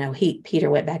 Peter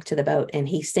went back to the boat, and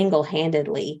he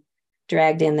single-handedly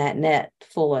dragged in that net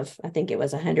full of, I think it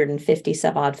was 150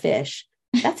 some odd fish.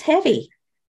 That's heavy.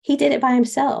 He did it by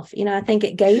himself. I think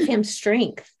it gave him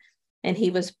strength, and he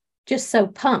was just so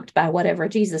pumped by whatever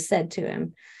Jesus said to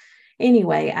him.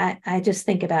 Anyway, I just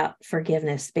think about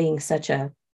forgiveness being such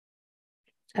a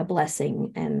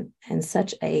blessing, and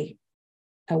such a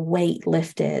weight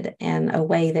lifted, and a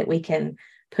way that we can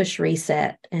push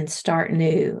reset and start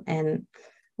new. And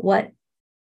what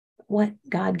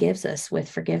God gives us with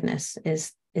forgiveness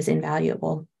is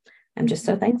invaluable. I'm just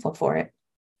so thankful for it.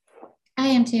 I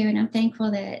am too. And I'm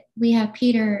thankful that we have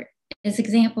Peter as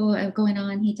example of going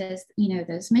on. He does,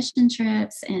 those mission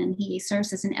trips, and he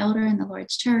serves as an elder in the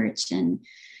Lord's church. And,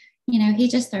 he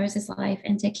just throws his life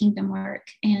into kingdom work.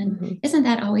 And isn't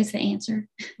that always the answer?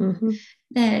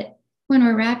 That when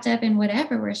we're wrapped up in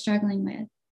whatever we're struggling with,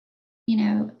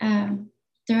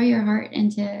 throw your heart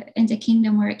into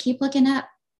kingdom work. Keep looking up.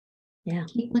 Yeah.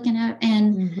 Keep looking up,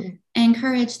 and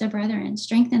encourage the brethren,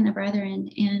 strengthen the brethren.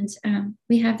 And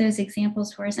we have those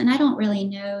examples for us. And I don't really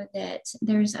know that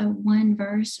there's a one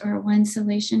verse or one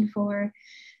solution for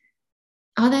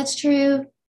all that's true.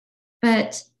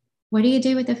 But what do you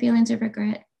do with the feelings of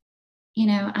regret?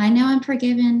 I know I'm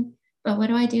forgiven, but what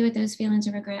do I do with those feelings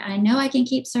of regret? I know I can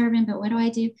keep serving, but what do I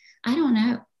do? I don't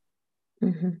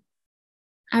know.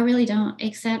 I really don't,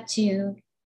 except to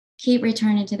keep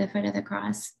returning to the foot of the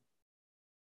cross.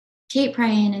 Keep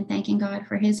praying and thanking God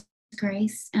for his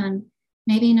grace, and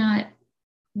maybe not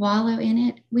wallow in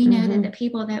it. We know that the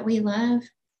people that we love,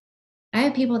 I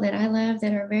have people that I love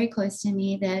that are very close to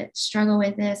me that struggle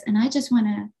with this. And I just want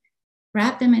to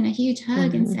wrap them in a huge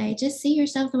hug and say, just see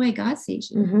yourself the way God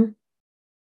sees you.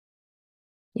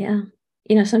 Yeah.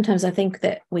 Sometimes I think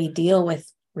that we deal with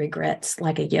regrets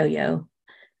like a yo-yo,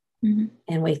 and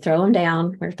we throw them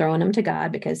down. We're throwing them to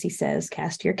God because he says,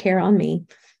 "Cast your care on me."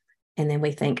 And then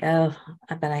we think, "Oh,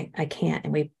 but I can't."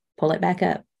 And we pull it back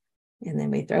up, and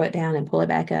then we throw it down and pull it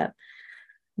back up.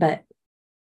 But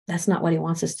that's not what he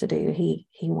wants us to do. He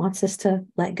wants us to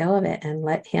let go of it and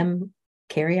let him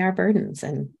carry our burdens.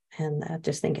 And I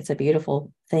just think it's a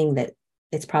beautiful thing that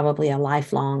it's probably a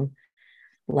lifelong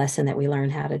lesson that we learn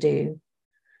how to do.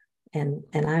 And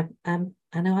I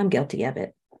know I'm guilty of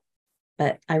it,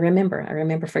 but I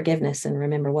remember forgiveness, and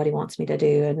remember what he wants me to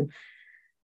do.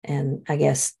 And I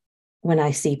guess when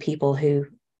I see people who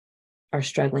are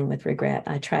struggling with regret,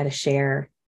 I try to share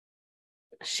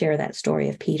that story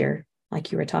of Peter,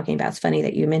 like you were talking about. It's funny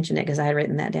that you mentioned it, because I had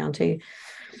written that down too.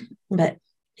 But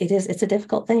it's a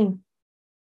difficult thing.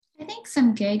 I think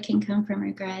some good can come from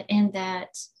regret, and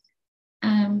that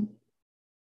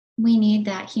we need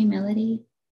that humility.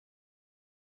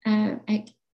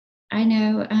 I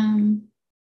know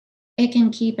it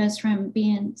can keep us from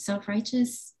being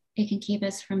self-righteous. It can keep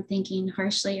us from thinking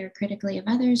harshly or critically of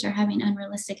others, or having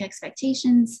unrealistic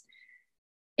expectations.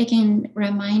 It can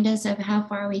remind us of how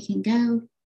far we can go,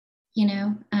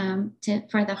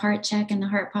 for the heart check and the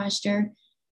heart posture.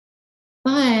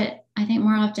 But I think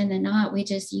more often than not, we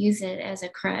just use it as a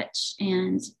crutch,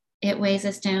 and it weighs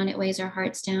us down. It weighs our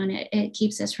hearts down. It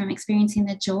keeps us from experiencing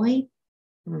the joy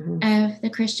of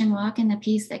the Christian walk and the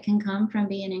peace that can come from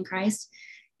being in Christ.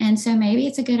 And so maybe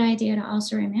it's a good idea to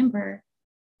also remember,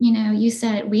 you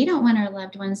said we don't want our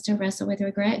loved ones to wrestle with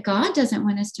regret. God doesn't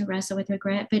want us to wrestle with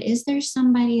regret, but is there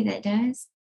somebody that does?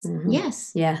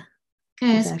 Yes. Yeah.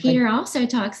 Because exactly. Peter also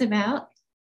talks about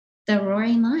the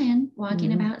roaring lion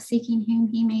walking about seeking whom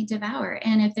he may devour.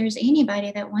 And if there's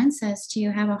anybody that wants us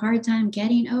to have a hard time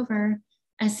getting over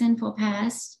a sinful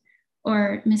past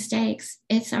or mistakes,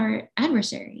 it's our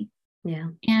adversary. Yeah.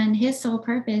 And his sole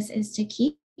purpose is to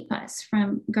keep us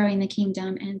from growing the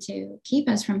kingdom and to keep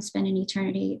us from spending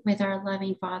eternity with our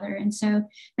loving Father. And so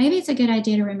maybe it's a good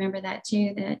idea to remember that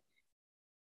too, that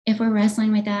if we're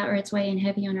wrestling with that or it's weighing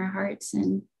heavy on our hearts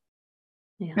and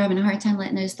we're having a hard time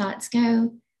letting those thoughts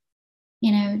go,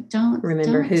 don't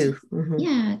remember who.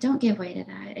 Yeah, don't give way to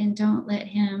that, and don't let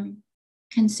him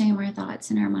consume our thoughts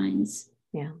and our minds.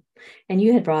 Yeah. And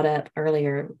you had brought up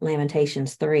earlier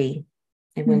Lamentations 3,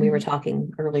 and when we were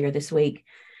talking earlier this week,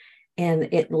 and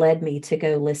it led me to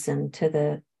go listen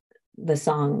to the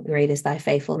song Great is Thy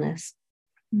Faithfulness.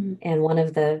 And one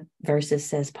of the verses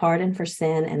says, pardon for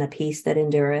sin and a peace that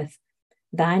endureth,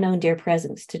 thine own dear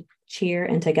presence to cheer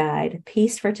and to guide,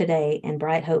 peace for today and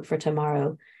bright hope for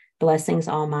tomorrow, blessings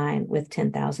all mine with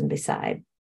 10,000 beside.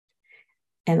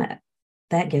 And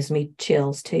that gives me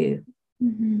chills too.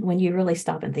 When you really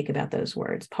stop and think about those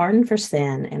words, pardon for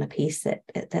sin and a peace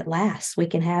that lasts. We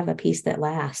can have a peace that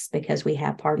lasts because we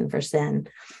have pardon for sin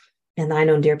and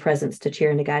thine own dear presence to cheer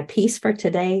and to guide, peace for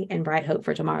today and bright hope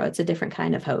for tomorrow. It's a different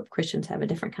kind of hope. Christians have a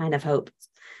different kind of hope.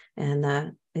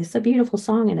 And it's a beautiful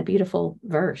song and a beautiful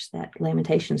verse, that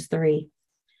Lamentations 3.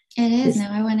 It is.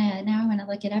 Now I want to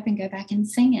look it up and go back and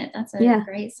sing it. That's a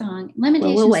great song.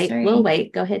 Lamentations 3. We'll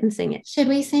wait. Go ahead and sing it. Should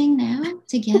we sing now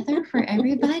together for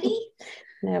everybody?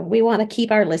 No, we want to keep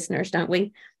our listeners, don't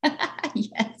we?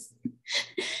 Yes.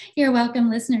 You're welcome,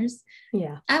 listeners.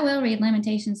 Yeah. I will read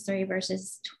Lamentations 3,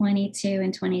 verses 22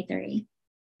 and 23.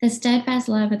 The steadfast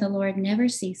love of the Lord never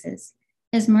ceases.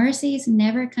 His mercies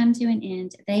never come to an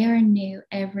end. They are new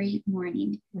every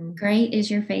morning. Great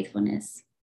is your faithfulness.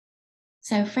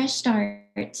 So fresh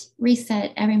start,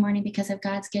 reset every morning because of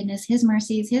God's goodness, his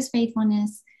mercies, his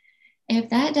faithfulness. If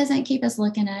that doesn't keep us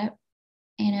looking up,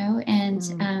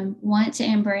 and want to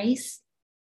embrace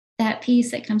that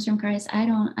peace that comes from Christ, I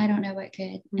don't know what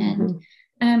could. And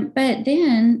but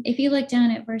then if you look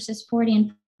down at verses 40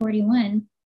 and 41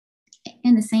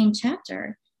 in the same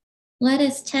chapter, let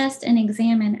us test and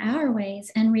examine our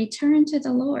ways and return to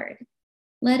the Lord.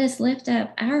 Let us lift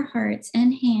up our hearts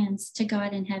and hands to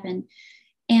God in heaven.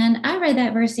 And I read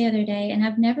that verse the other day, and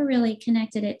I've never really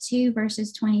connected it to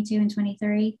verses 22 and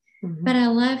 23. But I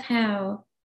love how,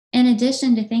 in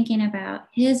addition to thinking about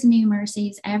his new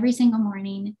mercies every single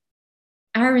morning,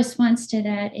 our response to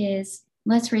that is,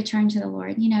 let's return to the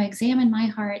Lord. Examine my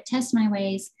heart, test my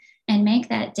ways, and make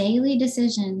that daily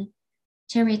decision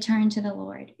to return to the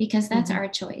Lord, because that's our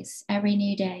choice. Every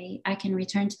new day, I can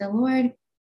return to the Lord,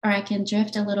 or I can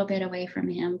drift a little bit away from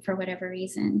him for whatever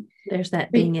reason. There's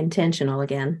that being intentional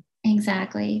again.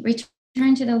 Exactly.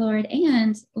 Return to the Lord,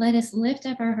 and let us lift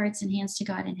up our hearts and hands to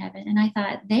God in heaven. And I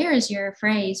thought, there's your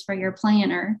phrase for your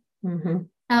planner.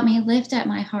 Help me lift up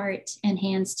my heart and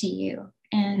hands to you.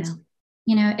 And,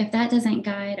 if that doesn't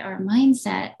guide our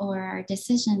mindset or our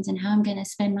decisions and how I'm going to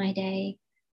spend my day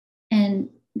and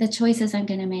the choices I'm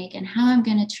going to make and how I'm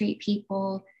going to treat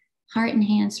people, heart and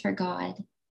hands for God,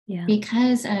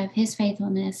 because of his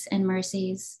faithfulness and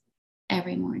mercies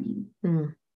every morning.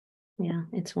 Yeah,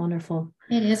 it's wonderful.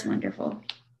 It is wonderful.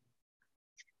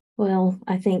 Well,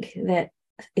 I think that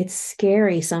it's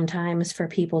scary sometimes for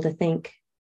people to think,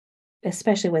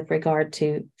 especially with regard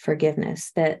to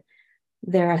forgiveness, that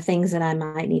there are things that I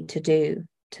might need to do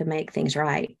to make things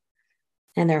right.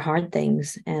 And they're hard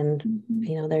things. And,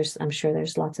 I'm sure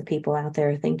there's lots of people out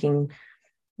there thinking,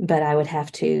 but I would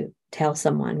have to tell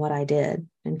someone what I did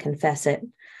and confess it.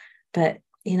 But,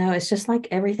 it's just like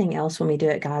everything else when we do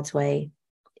it God's way.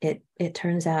 It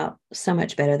turns out so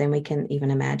much better than we can even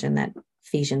imagine. That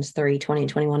Ephesians 3, 20 and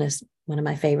 21 is one of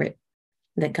my favorite,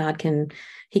 that God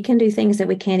he can do things that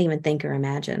we can't even think or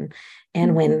imagine.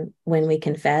 And when we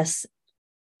confess,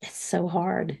 it's so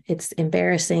hard. It's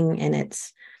embarrassing, and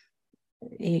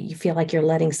you feel like you're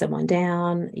letting someone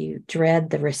down. You dread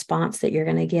the response that you're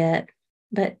going to get.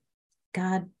 But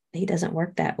God, he doesn't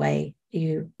work that way.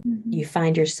 You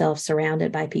find yourself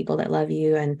surrounded by people that love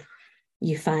you, and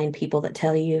you find people that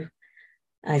tell you,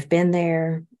 I've been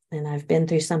there and I've been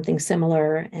through something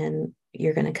similar, and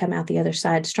you're going to come out the other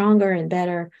side stronger and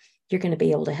better. You're going to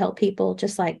be able to help people,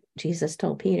 just like Jesus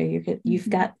told Peter. You've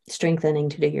got strengthening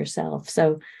to do yourself.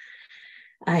 So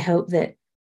I hope that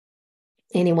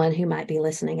anyone who might be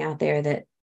listening out there that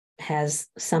has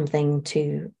something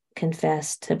to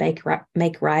confess, to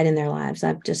make right in their lives,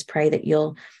 I just pray that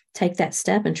you'll take that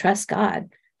step and trust God.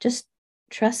 Just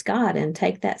trust God and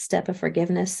take that step of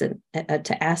forgiveness, and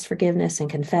to ask forgiveness and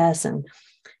confess, and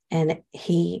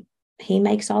he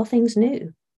makes all things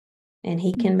new, and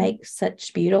he can make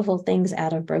such beautiful things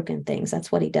out of broken things.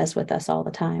 That's what he does with us all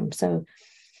the time. So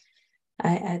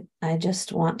I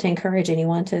just want to encourage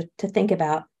anyone to think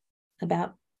about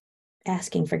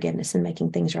asking forgiveness and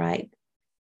making things right.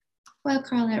 Well,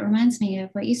 Carla, it reminds me of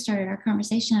what you started our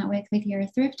conversation out with your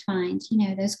thrift find.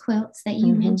 Those quilts that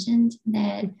you mentioned,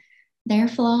 that they're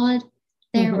flawed,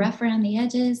 they're rough around the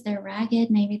edges, they're ragged,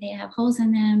 maybe they have holes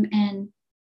in them, and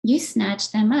you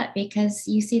snatch them up because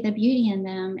you see the beauty in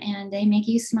them and they make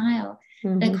you smile.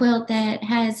 The quilt that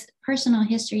has personal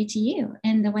history to you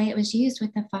and the way it was used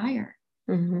with the fire,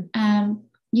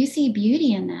 you see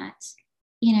beauty in that.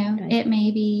 Right. It may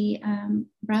be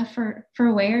rough for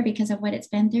wear because of what it's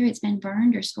been through. It's been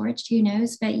burned or scorched, who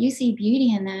knows? But you see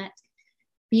beauty in that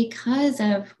because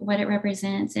of what it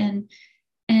represents.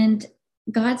 And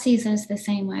God sees us the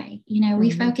same way.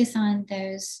 We focus on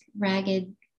those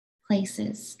ragged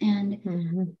places,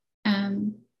 and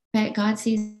but God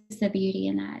sees the beauty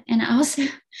in that. And also,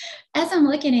 as I'm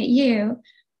looking at you,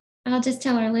 I'll just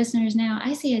tell our listeners now,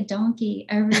 I see a donkey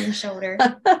over your shoulder.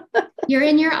 You're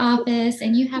in your office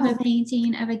and you have a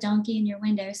painting of a donkey in your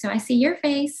window. So I see your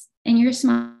face and your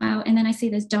smile, and then I see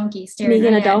this donkey staring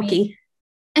right at me.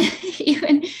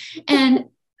 And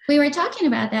we were talking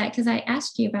about that because I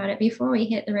asked you about it before we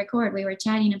hit the record. We were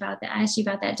chatting about that. I asked you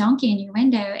about that donkey in your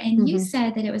window, and you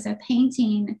said that it was a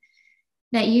painting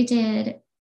that you did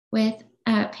with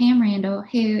Pam Randall,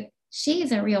 who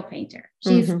she's a real painter.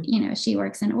 She's, she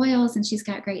works in oils and she's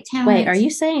got great talent. Wait, are you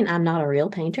saying I'm not a real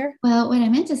painter? Well, what I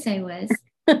meant to say was,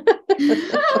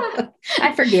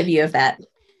 I forgive you of that.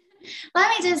 Let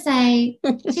me just say,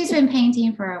 she's been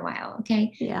painting for a while.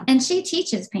 Okay. Yeah. And she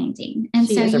teaches painting. And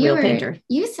she is a real painter.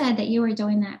 You said that you were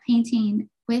doing that painting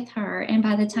with her. And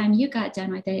by the time you got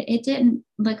done with it, it didn't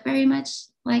look very much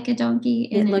like a donkey.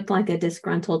 It looked like a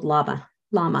disgruntled llama.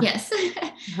 Yes.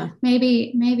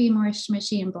 Maybe more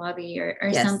smushy and blobby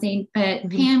or something. But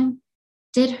Pam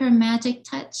did her magic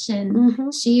touch,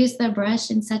 and she used the brush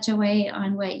in such a way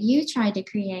on what you tried to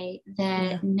create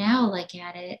that now look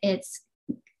at it.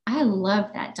 I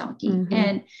love that donkey,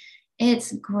 and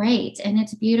it's great and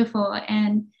it's beautiful.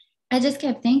 And I just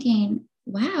kept thinking,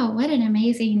 wow, what an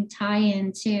amazing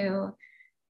tie-in to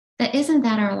that. Isn't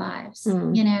that our lives?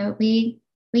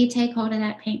 We take hold of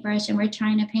that paintbrush and we're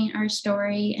trying to paint our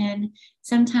story. And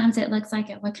sometimes it looks like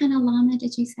what kind of llama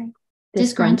did you say?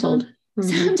 Disgruntled.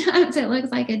 Sometimes it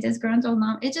looks like a disgruntled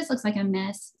llama. It just looks like a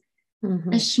mess,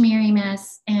 a smeary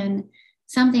mess, and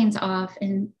something's off.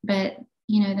 But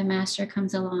the master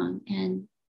comes along and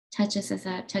touches us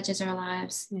up, touches our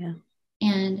lives,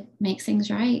 and makes things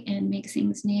right and makes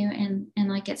things new and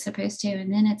like it's supposed to.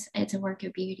 And then it's a work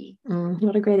of beauty.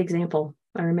 What a great example.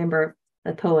 I remember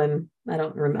a poem.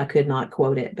 I could not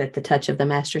quote it, but the touch of the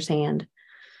master's hand.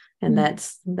 And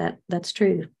that's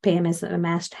true. Pam has a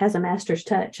master's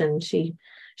touch, and she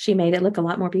made it look a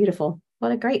lot more beautiful.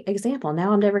 What a great example.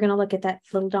 Now I'm never going to look at that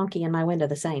little donkey in my window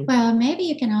the same. Well, maybe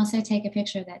you can also take a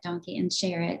picture of that donkey and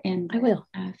share it in I will.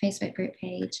 Facebook group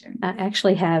page. I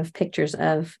actually have pictures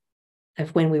of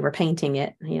when we were painting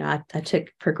it. I took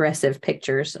progressive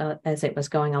pictures as it was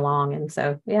going along. And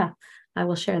so, I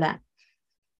will share that.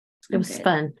 It was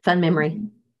fun memory.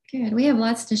 Good. We have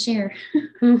lots to share.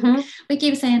 We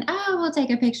keep saying, we'll take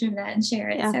a picture of that and share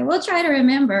it. So we'll try to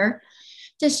remember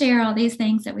to share all these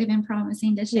things that we've been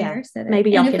promising to share. So that,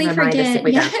 maybe y'all can remind us if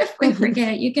we don't. If we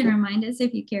forget, you can remind us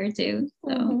if you care to.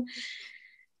 So,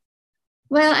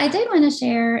 well, I did want to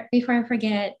share before I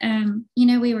forget.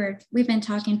 We've been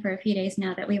talking for a few days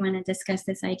now that we want to discuss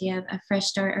this idea of a fresh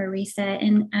start or reset,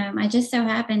 and I just so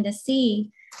happened to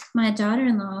see my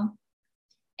daughter-in-law,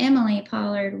 Emily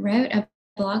Pollard, wrote a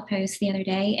blog post the other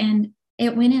day, and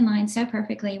it went in line so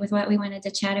perfectly with what we wanted to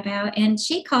chat about. And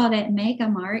she called it Make a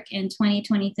Mark in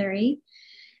 2023.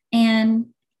 And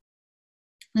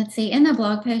let's see, in the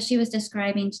blog post, she was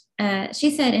describing,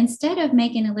 she said, instead of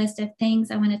making a list of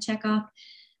things I want to check off,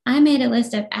 I made a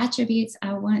list of attributes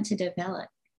I want to develop.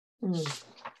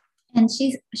 And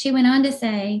she went on to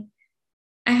say,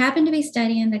 I happen to be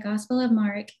studying the Gospel of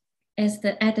Mark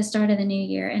at the start of the new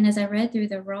year. And as I read through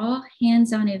the raw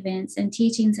hands-on events and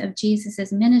teachings of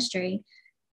Jesus's ministry,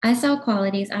 I saw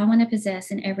qualities I want to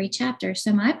possess in every chapter.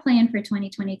 So my plan for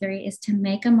 2023 is to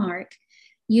make a mark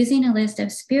using a list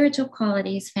of spiritual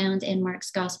qualities found in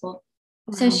Mark's gospel.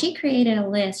 Wow. So she created a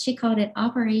list. She called it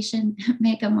Operation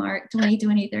Make a Mark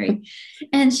 2023.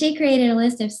 And she created a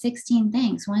list of 16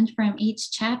 things, one from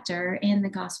each chapter in the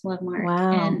Gospel of Mark.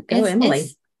 Wow. And Go, Emily.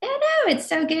 I know, it's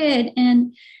so good.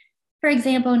 And for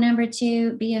example, number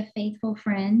 2, be a faithful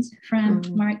friend from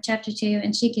Mark chapter 2.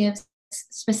 And she gives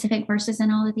specific verses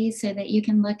in all of these so that you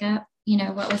can look up,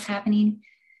 what was happening.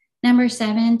 Number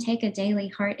 7, take a daily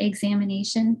heart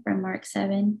examination from Mark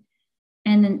 7.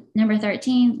 And then number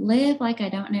 13, live like I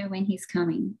don't know when he's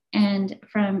coming, and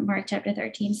from Mark chapter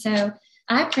 13. So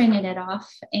I printed it off,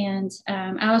 and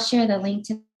I'll share the link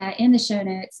to that in the show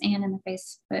notes and in the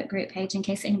Facebook group page in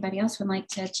case anybody else would like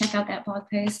to check out that blog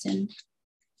post and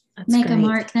make a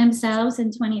mark themselves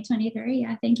in 2023.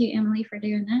 I thank you, Emily, for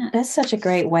doing that. That's such a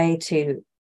great way to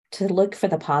look for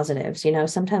the positives.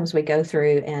 Sometimes we go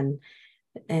through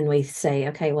and we say,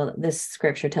 okay, well, this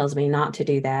scripture tells me not to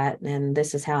do that, and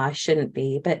this is how I shouldn't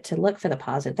be. But to look for the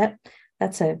positive,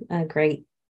 that's a great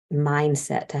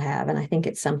mindset to have. And I think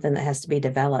it's something that has to be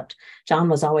developed. John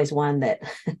was always one that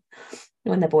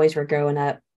when the boys were growing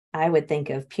up, I would think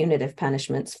of punitive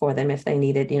punishments for them if they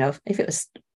needed, if it was,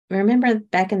 remember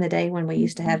back in the day when we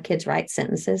used to have kids write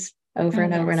sentences over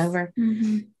and over and over.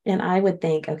 Mm-hmm. And I would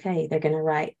think, okay, they're going to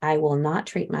write, I will not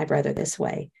treat my brother this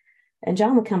way. And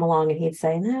John would come along and he'd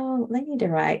say, no, they need to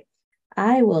write,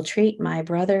 I will treat my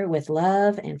brother with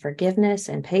love and forgiveness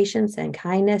and patience and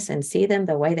kindness and see them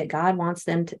the way that God wants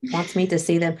me to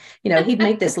see them. He'd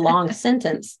make this long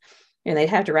sentence and they'd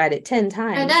have to write it 10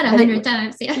 times. Or that 100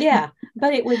 times. Yeah. Yeah.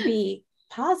 But it would be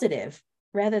positive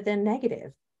rather than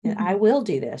negative. Mm-hmm. I will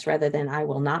do this rather than I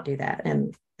will not do that.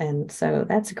 And so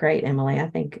that's great, Emily. I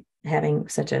think having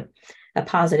such a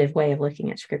positive way of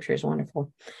looking at scripture is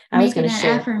wonderful. I was going to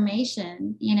share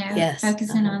affirmation, yes.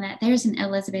 Focusing on that. There's an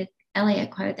Elizabeth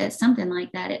Elliot quote that's something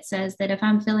like that. It says that if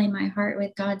I'm filling my heart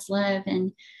with God's love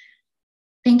and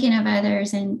thinking of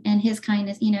others and his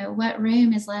kindness, what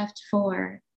room is left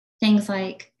for things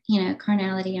like,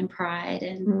 carnality and pride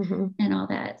and all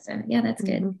that. So yeah, that's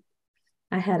good.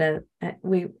 I had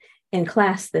in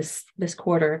class this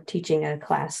quarter teaching a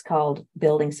class called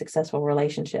Building Successful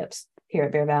Relationships here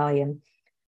at Bear Valley.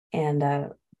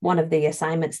 And one of the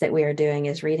assignments that we are doing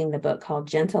is reading the book called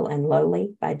Gentle and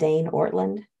Lowly by Dane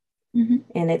Ortland. Mm-hmm.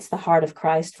 And it's the heart of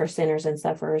Christ for sinners and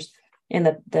sufferers. And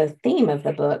the theme of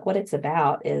the book, what it's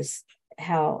about is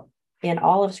how in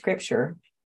all of scripture,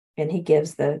 and he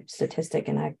gives the statistic,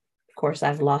 and of course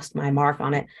I've lost my mark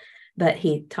on it, but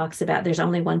he talks about there's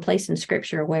only one place in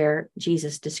scripture where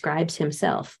Jesus describes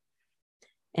himself.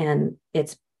 And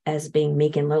it's as being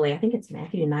meek and lowly. I think it's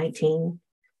Matthew 19.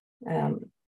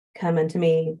 Come unto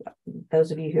me,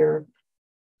 those of you who are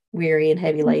weary and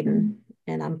heavy laden.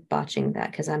 And I'm botching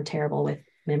that because I'm terrible with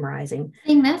memorizing.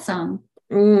 Sing that song.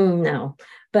 No,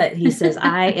 but he says,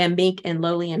 I am meek and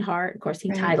lowly in heart. Of course,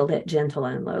 he titled it Gentle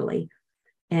and Lowly.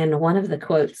 And one of the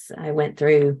quotes I went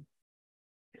through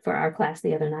for our class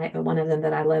the other night, but one of them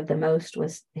that I loved the most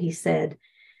was, he said,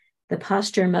 the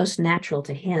posture most natural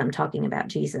to him, talking about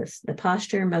Jesus, the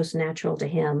posture most natural to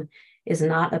him is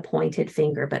not a pointed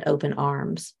finger, but open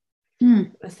arms.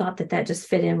 I thought that just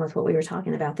fit in with what we were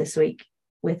talking about this week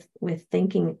with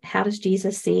thinking, how does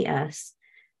Jesus see us?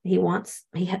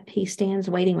 He stands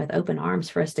waiting with open arms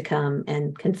for us to come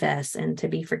and confess and to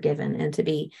be forgiven and to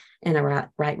be in a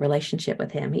right relationship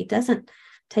with him. He doesn't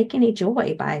take any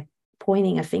joy by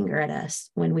pointing a finger at us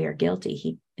when we are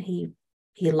guilty. He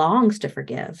longs to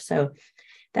forgive. So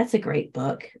that's a great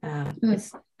book.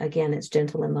 It's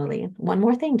Gentle and Lowly. One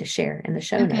more thing to share in the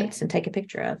show notes and take a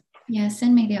picture of. Yeah,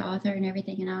 send me the author and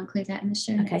everything, and I'll include that in the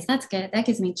show notes. That's good. That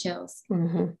gives me chills.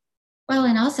 Mm-hmm. Well,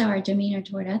 and also our demeanor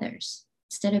toward others.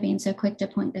 Instead of being so quick to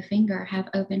point the finger, have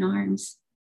open arms.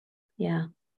 Yeah,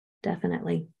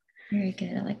 definitely. Very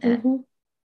good. I like that.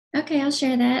 Mm-hmm. Okay, I'll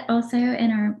share that also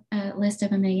in our list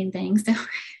of a million things that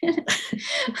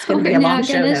it's going to be a long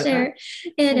show note. Share.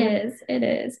 It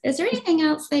is. Is there anything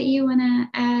else that you want to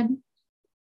add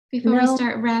before we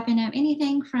start wrapping up?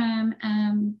 Anything from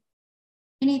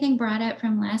anything brought up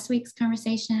from last week's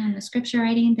conversation on the scripture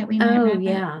writing that we might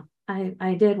wrap up?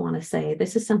 I did want to say,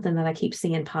 this is something that I keep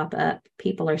seeing pop up.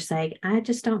 People are saying, I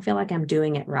just don't feel like I'm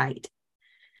doing it right.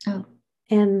 Oh.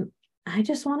 And I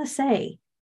just want to say,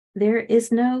 there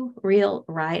is no real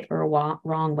right or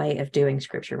wrong way of doing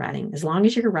scripture writing. As long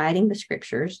as you're writing the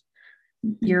scriptures,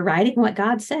 you're writing what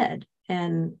God said.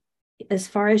 And as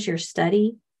far as your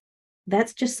study,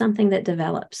 that's just something that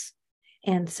develops.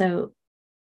 And so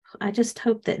I just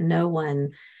hope that no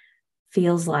one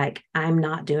feels like I'm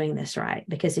not doing this right,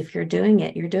 because if you're doing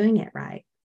it right.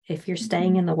 If you're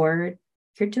staying in the word,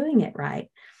 you're doing it right.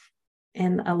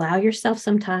 And allow yourself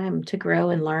some time to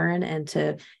grow and learn, and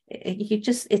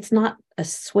it's not a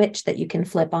switch that you can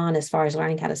flip on as far as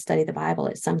learning how to study the Bible.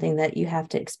 It's something that you have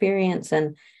to experience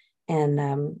and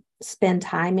spend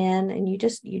time in, and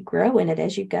you grow in it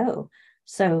as you go.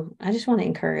 So I just want to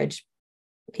encourage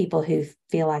people who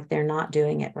feel like they're not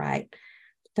doing it right.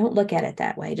 Don't look at it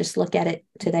that way. Just look at it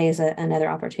today as another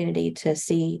opportunity to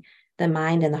see the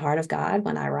mind and the heart of God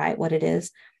when I write what it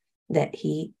is that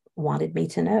he wanted me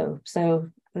to know. So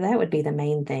that would be the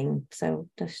main thing. So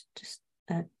just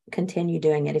continue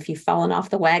doing it. If you've fallen off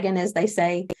the wagon, as they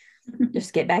say,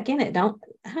 just get back in it. I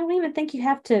don't even think you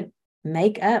have to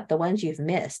make up the ones you've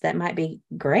missed. That might be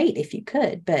great if you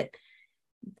could, but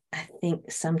I think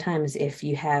sometimes if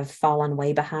you have fallen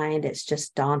way behind, it's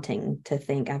just daunting to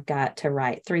think I've got to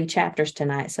write 3 chapters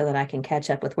tonight so that I can catch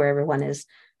up with where everyone is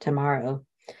tomorrow.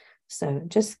 So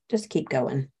just keep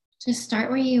going. Just start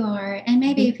where you are. And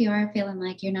maybe if you are feeling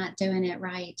like you're not doing it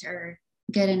right or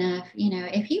good enough,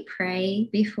 if you pray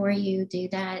before you do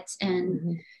that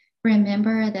and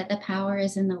remember that the power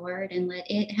is in the word and let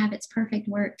it have its perfect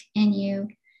work in you.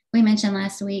 We mentioned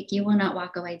last week, you will not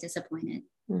walk away disappointed.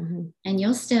 And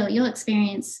you'll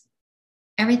experience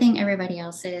everything everybody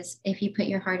else is. If you put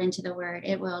your heart into the word,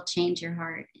 it will change your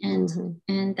heart.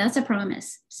 And that's a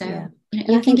promise. So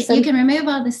you can remove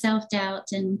all the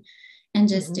self-doubt and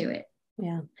just do it.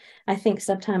 Yeah. I think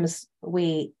sometimes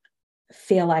we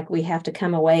feel like we have to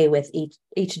come away with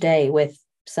each day with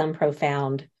some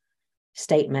profound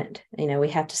statement. We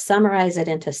have to summarize it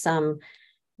into some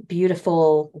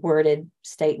beautiful worded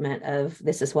statement of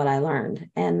this is what I learned.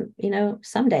 And,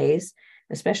 some days,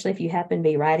 especially if you happen to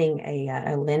be writing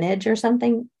a lineage or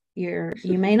something, you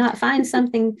may not find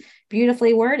something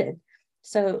beautifully worded.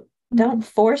 So don't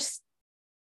force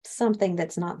something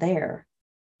that's not there.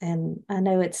 And I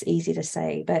know it's easy to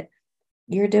say, but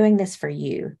you're doing this for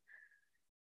you.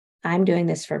 I'm doing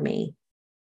this for me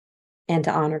and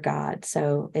to honor God.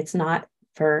 So it's not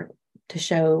to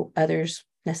show others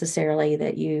necessarily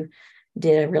that you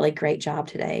did a really great job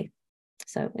today.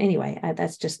 So anyway,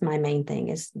 that's just my main thing,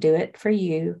 is do it for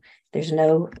you. There's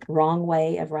no wrong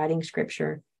way of writing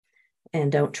scripture,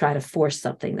 and don't try to force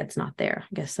something that's not there.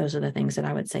 I guess those are the things that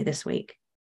I would say this week.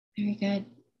 Very good.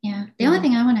 Yeah. The only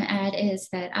thing I want to add is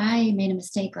that I made a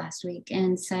mistake last week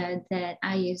and said that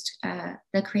I used the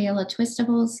Crayola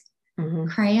Twistables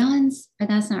crayons, but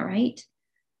that's not right.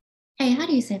 Hey, how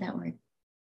do you say that word?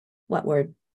 What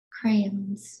word?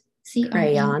 Crayons.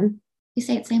 Crayon. You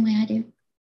say it the same way I do.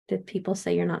 Did people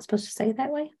say you're not supposed to say it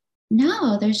that way?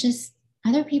 No, there's just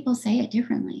other people say it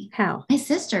differently. How? My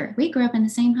sister, we grew up in the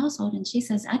same household, and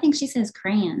I think she says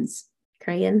crayons.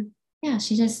 Crayon? Yeah,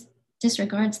 she just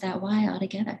disregards that Y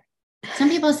altogether. Some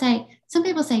people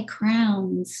say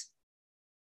crowns.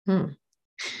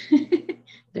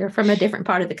 They're from a different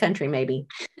part of the country, maybe.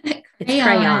 It's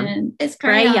crayon. It's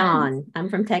crayon. I'm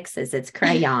from Texas. It's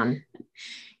crayon.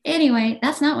 Anyway,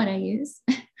 that's not what I use.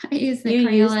 I use the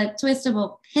Crayola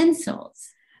twistable pencils.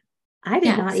 I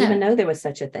did not even know there was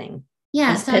such a thing.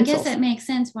 Yeah, so pencils. I guess it makes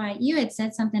sense why you had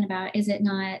said something about, is it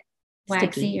not waxy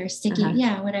sticky or sticky?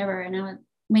 Yeah, whatever. And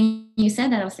when you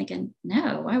said that, I was thinking,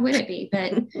 no, why would it be?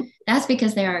 But that's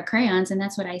because they are crayons, and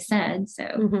that's what I said.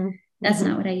 So that's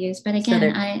not what I use. But again,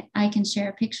 so I can share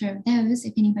a picture of those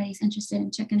if anybody's interested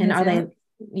in checking those out. And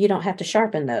you don't have to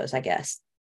sharpen those, I guess.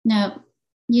 No,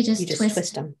 you just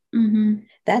twist them.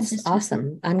 That's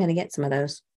awesome. I'm going to get some of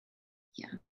those. Yeah.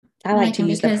 I like to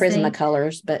use the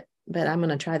Prismacolors, but I'm going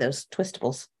to try those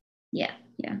twistables. Yeah.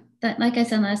 Yeah. But like I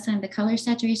said last time, the color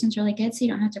saturation is really good. So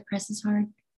you don't have to press as hard.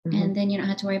 And then you don't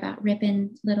have to worry about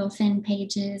ripping little thin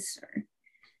pages.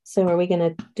 So are we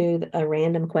going to do a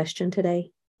random question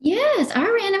today? Yes.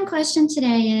 Our random question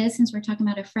today is, since we're talking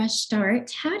about a fresh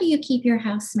start, how do you keep your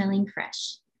house smelling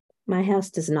fresh? My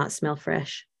house does not smell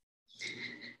fresh.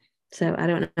 So I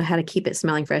don't know how to keep it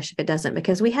smelling fresh if it doesn't,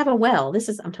 because we have a well.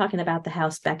 I'm talking about the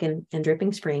house back in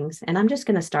Dripping Springs, and I'm just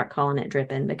going to start calling it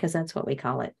Drippin' because that's what we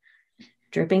call it.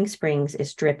 Dripping Springs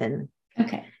is Drippin'.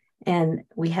 Okay. And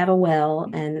we have a well,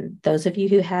 and those of you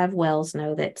who have wells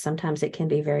know that sometimes it can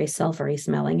be very sulfury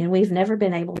smelling, and we've never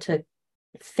been able to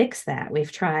fix that.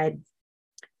 We've tried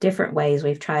different ways.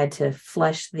 We've tried to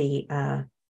flush the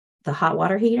hot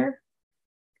water heater,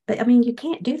 but I mean, you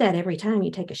can't do that every time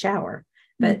you take a shower.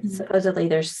 But supposedly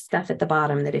there's stuff at the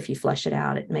bottom that if you flush it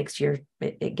out,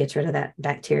 it gets rid of that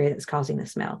bacteria that's causing the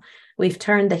smell. We've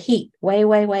turned the heat way,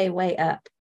 way, way, way up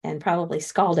and probably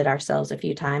scalded ourselves a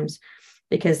few times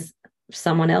because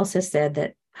someone else has said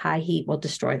that high heat will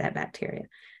destroy that bacteria.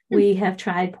 We have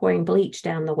tried pouring bleach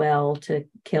down the well to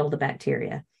kill the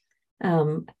bacteria.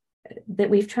 That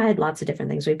we've tried lots of different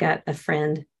things. We've got a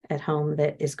friend at home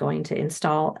that is going to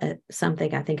install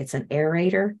something. I think it's an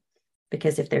aerator,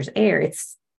 because if there's air,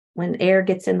 it's when air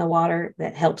gets in the water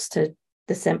that helps to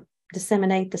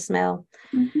disseminate the smell.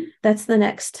 Mm-hmm. That's the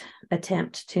next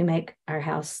attempt to make our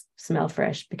house smell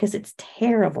fresh, because it's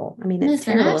terrible. I mean, it's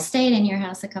terrible. I've stayed in your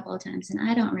house a couple of times and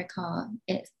I don't recall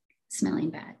it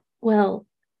smelling bad. Well,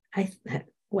 I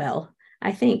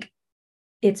think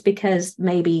it's because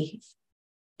maybe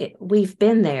we've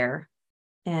been there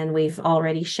and we've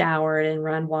already showered and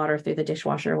run water through the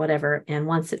dishwasher or whatever. And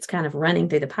once it's kind of running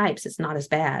through the pipes, it's not as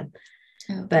bad.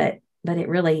 Okay. But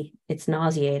it's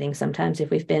nauseating sometimes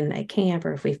if we've been at camp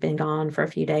or if we've been gone for a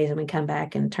few days and we come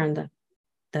back and turn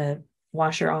the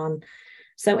washer on.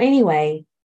 So anyway,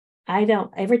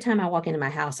 every time I walk into my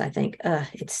house, I think,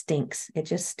 it stinks. It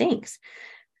just stinks.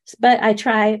 But I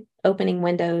try opening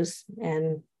windows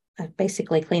and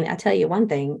basically clean it. I tell you one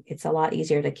thing, it's a lot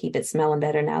easier to keep it smelling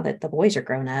better now that the boys are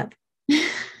grown up.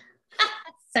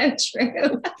 So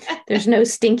true. There's no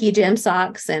stinky gym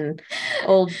socks and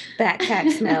old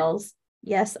backpack smells.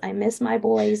 Yes, I miss my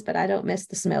boys, but I don't miss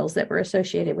the smells that were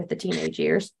associated with the teenage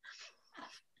years.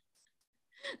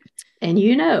 And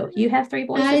you have 3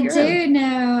 boys. I do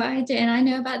know. And I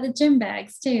know about the gym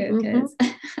bags too, because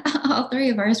all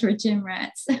 3 of ours were gym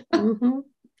rats. Mm-hmm.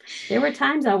 There were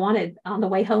times I wanted, on the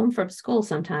way home from school,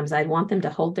 sometimes I'd want them to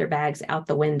hold their bags out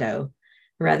the window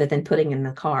rather than putting in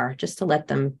the car, just to let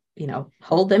them,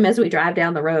 hold them as we drive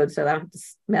down the road so I don't have to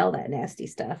smell that nasty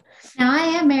stuff. Now,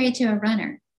 I am married to a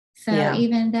runner. So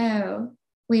even though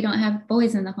we don't have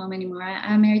boys in the home anymore,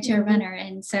 I'm married to a runner.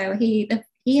 And so he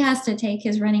has to take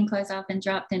his running clothes off and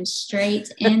drop them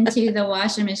straight into the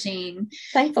washing machine.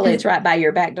 Thankfully, it's right by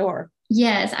your back door.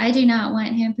 Yes, I do not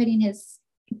want him putting his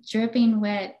dripping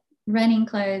wet running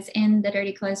clothes in the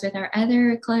dirty clothes with our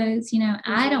other clothes.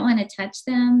 I don't want to touch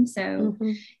them. So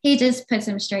he just puts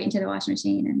them straight into the washing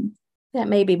machine. And that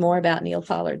may be more about Neil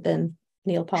Pollard than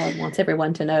Neil Pollard wants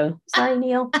everyone to know. Sorry,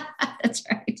 Neil. That's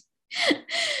right.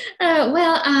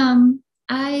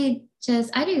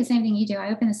 I do the same thing you do.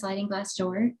 I open the sliding glass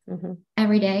door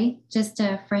every day just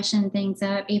to freshen things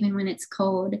up, even when it's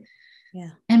cold.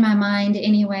 Yeah. In my mind,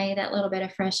 anyway, that little bit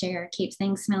of fresh air keeps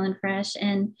things smelling fresh.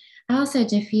 And I also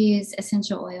diffuse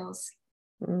essential oils.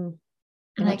 I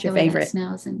like your favorite? That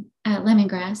smells, and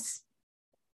lemongrass.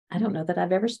 I don't know that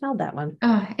I've ever smelled that one.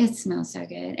 Oh, it smells so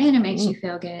good. And it makes you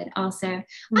feel good also.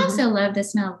 I also love the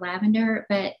smell of lavender,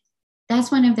 but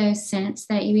that's one of those scents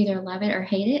that you either love it or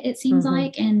hate it, it seems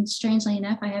like. And strangely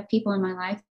enough, I have people in my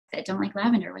life that don't like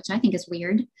lavender, which I think is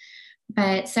weird.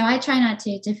 But so I try not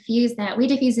to diffuse that. We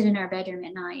diffuse it in our bedroom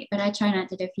at night, but I try not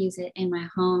to diffuse it in my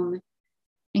home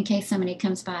in case somebody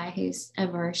comes by who's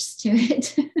averse to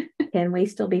it. Can we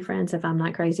still be friends if I'm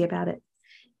not crazy about it?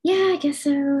 Yeah, I guess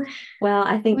so. Well,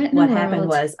 I think what happened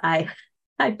was I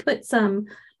put some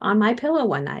on my pillow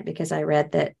one night because I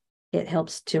read that it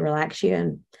helps to relax you.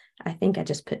 And I think I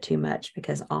just put too much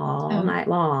because all night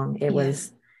long it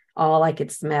was all I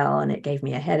could smell and it gave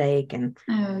me a headache. And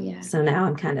so now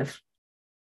I'm kind of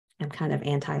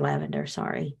anti-lavender.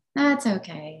 Sorry. That's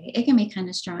okay. It can be kind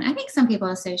of strong. I think some people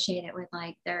associate it with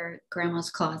like their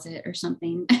grandma's closet or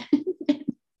something.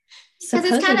 Because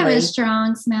it's kind of a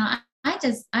strong smell.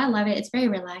 I love it. It's very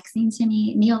relaxing to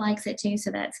me. Neil likes it too,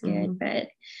 so that's good. But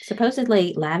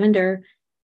supposedly lavender,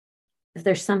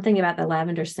 there's something about the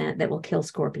lavender scent that will kill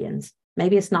scorpions.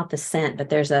 Maybe it's not the scent, but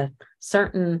there's a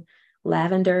certain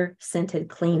lavender scented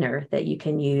cleaner that you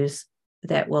can use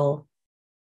that will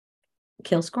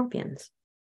kill scorpions.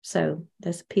 So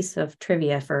there's a piece of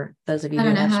trivia for those of you. I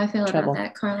don't know how I feel about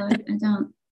that, Carla.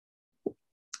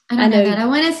 I don't know that. I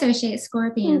want to associate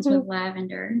scorpions with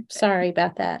lavender. Sorry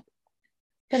about that.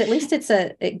 But at least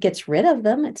it gets rid of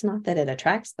them. It's not that it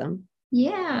attracts them.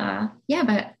 Yeah. Yeah,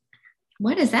 but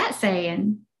what is that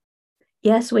saying?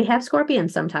 Yes, we have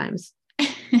scorpions sometimes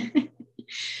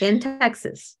in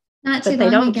Texas. Not too long ago. But they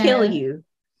don't kill you.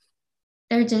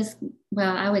 They're just,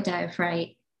 I would die of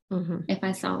fright if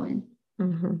I saw one.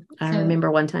 I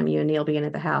remember one time you and Neil being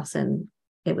at the house and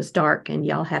it was dark and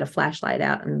y'all had a flashlight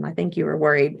out. And I think you were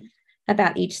worried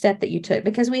about each step that you took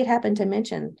because we had happened to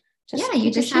mention.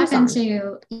 You just happened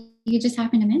to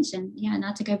mention,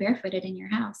 not to go barefooted in your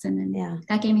house. And then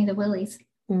that gave me the willies.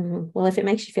 Well, if it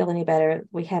makes you feel any better,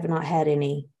 we have not had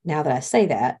any. Now that I say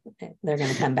that, they're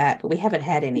going to come back, but we haven't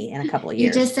had any in a couple of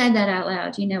years. You just said that out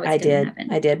loud. You know what's going to happen.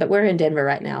 I did, but we're in Denver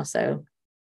right now, so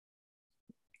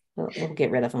we'll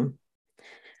get rid of them.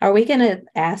 Are we going to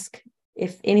ask,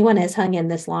 if anyone has hung in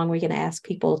this long, we're going to ask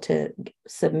people to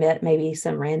submit maybe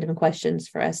some random questions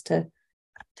for us to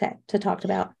talk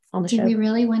about on the show? Do we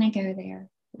really want to go there?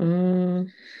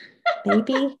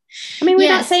 Maybe. I mean, we're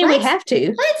not saying we have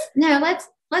to.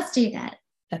 Let's do that.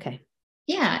 Okay.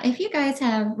 Yeah. If you guys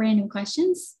have random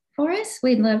questions for us,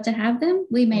 we'd love to have them.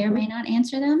 We may or may not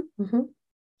answer them.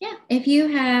 Yeah. If you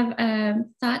have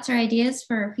thoughts or ideas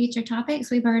for future topics,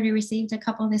 we've already received a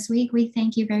couple this week. We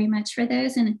thank you very much for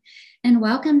those and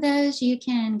welcome those. You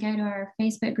can go to our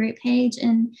Facebook group page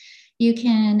and you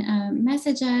can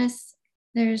message us.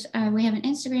 We have an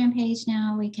Instagram page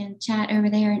now. We can chat over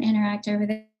there and interact over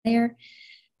there.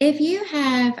 If you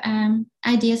have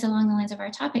ideas along the lines of our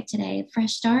topic today,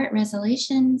 fresh start,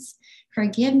 resolutions,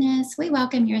 forgiveness, we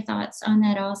welcome your thoughts on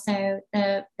that also.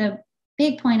 The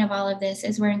big point of all of this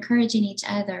is we're encouraging each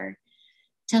other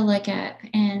to look up.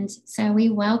 And so we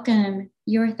welcome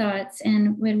your thoughts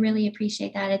and would really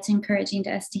appreciate that. It's encouraging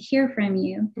to us to hear from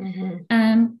you.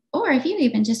 Or if you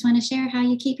even just want to share how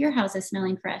you keep your houses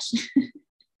smelling fresh.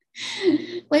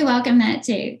 We welcome that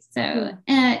too. So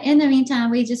in the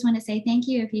meantime, we just want to say thank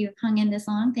you if you've hung in this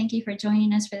long. Thank you for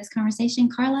joining us for this conversation.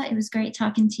 Carla, it was great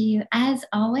talking to you as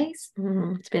always.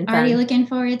 It's been fun. Already looking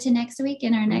forward to next week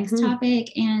and our next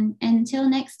topic. And until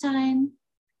next time,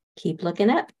 keep looking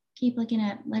up. Keep looking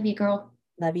up. Love you, girl.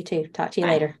 Love you too. Talk to you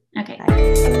later. Okay.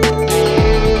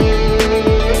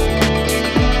 Bye.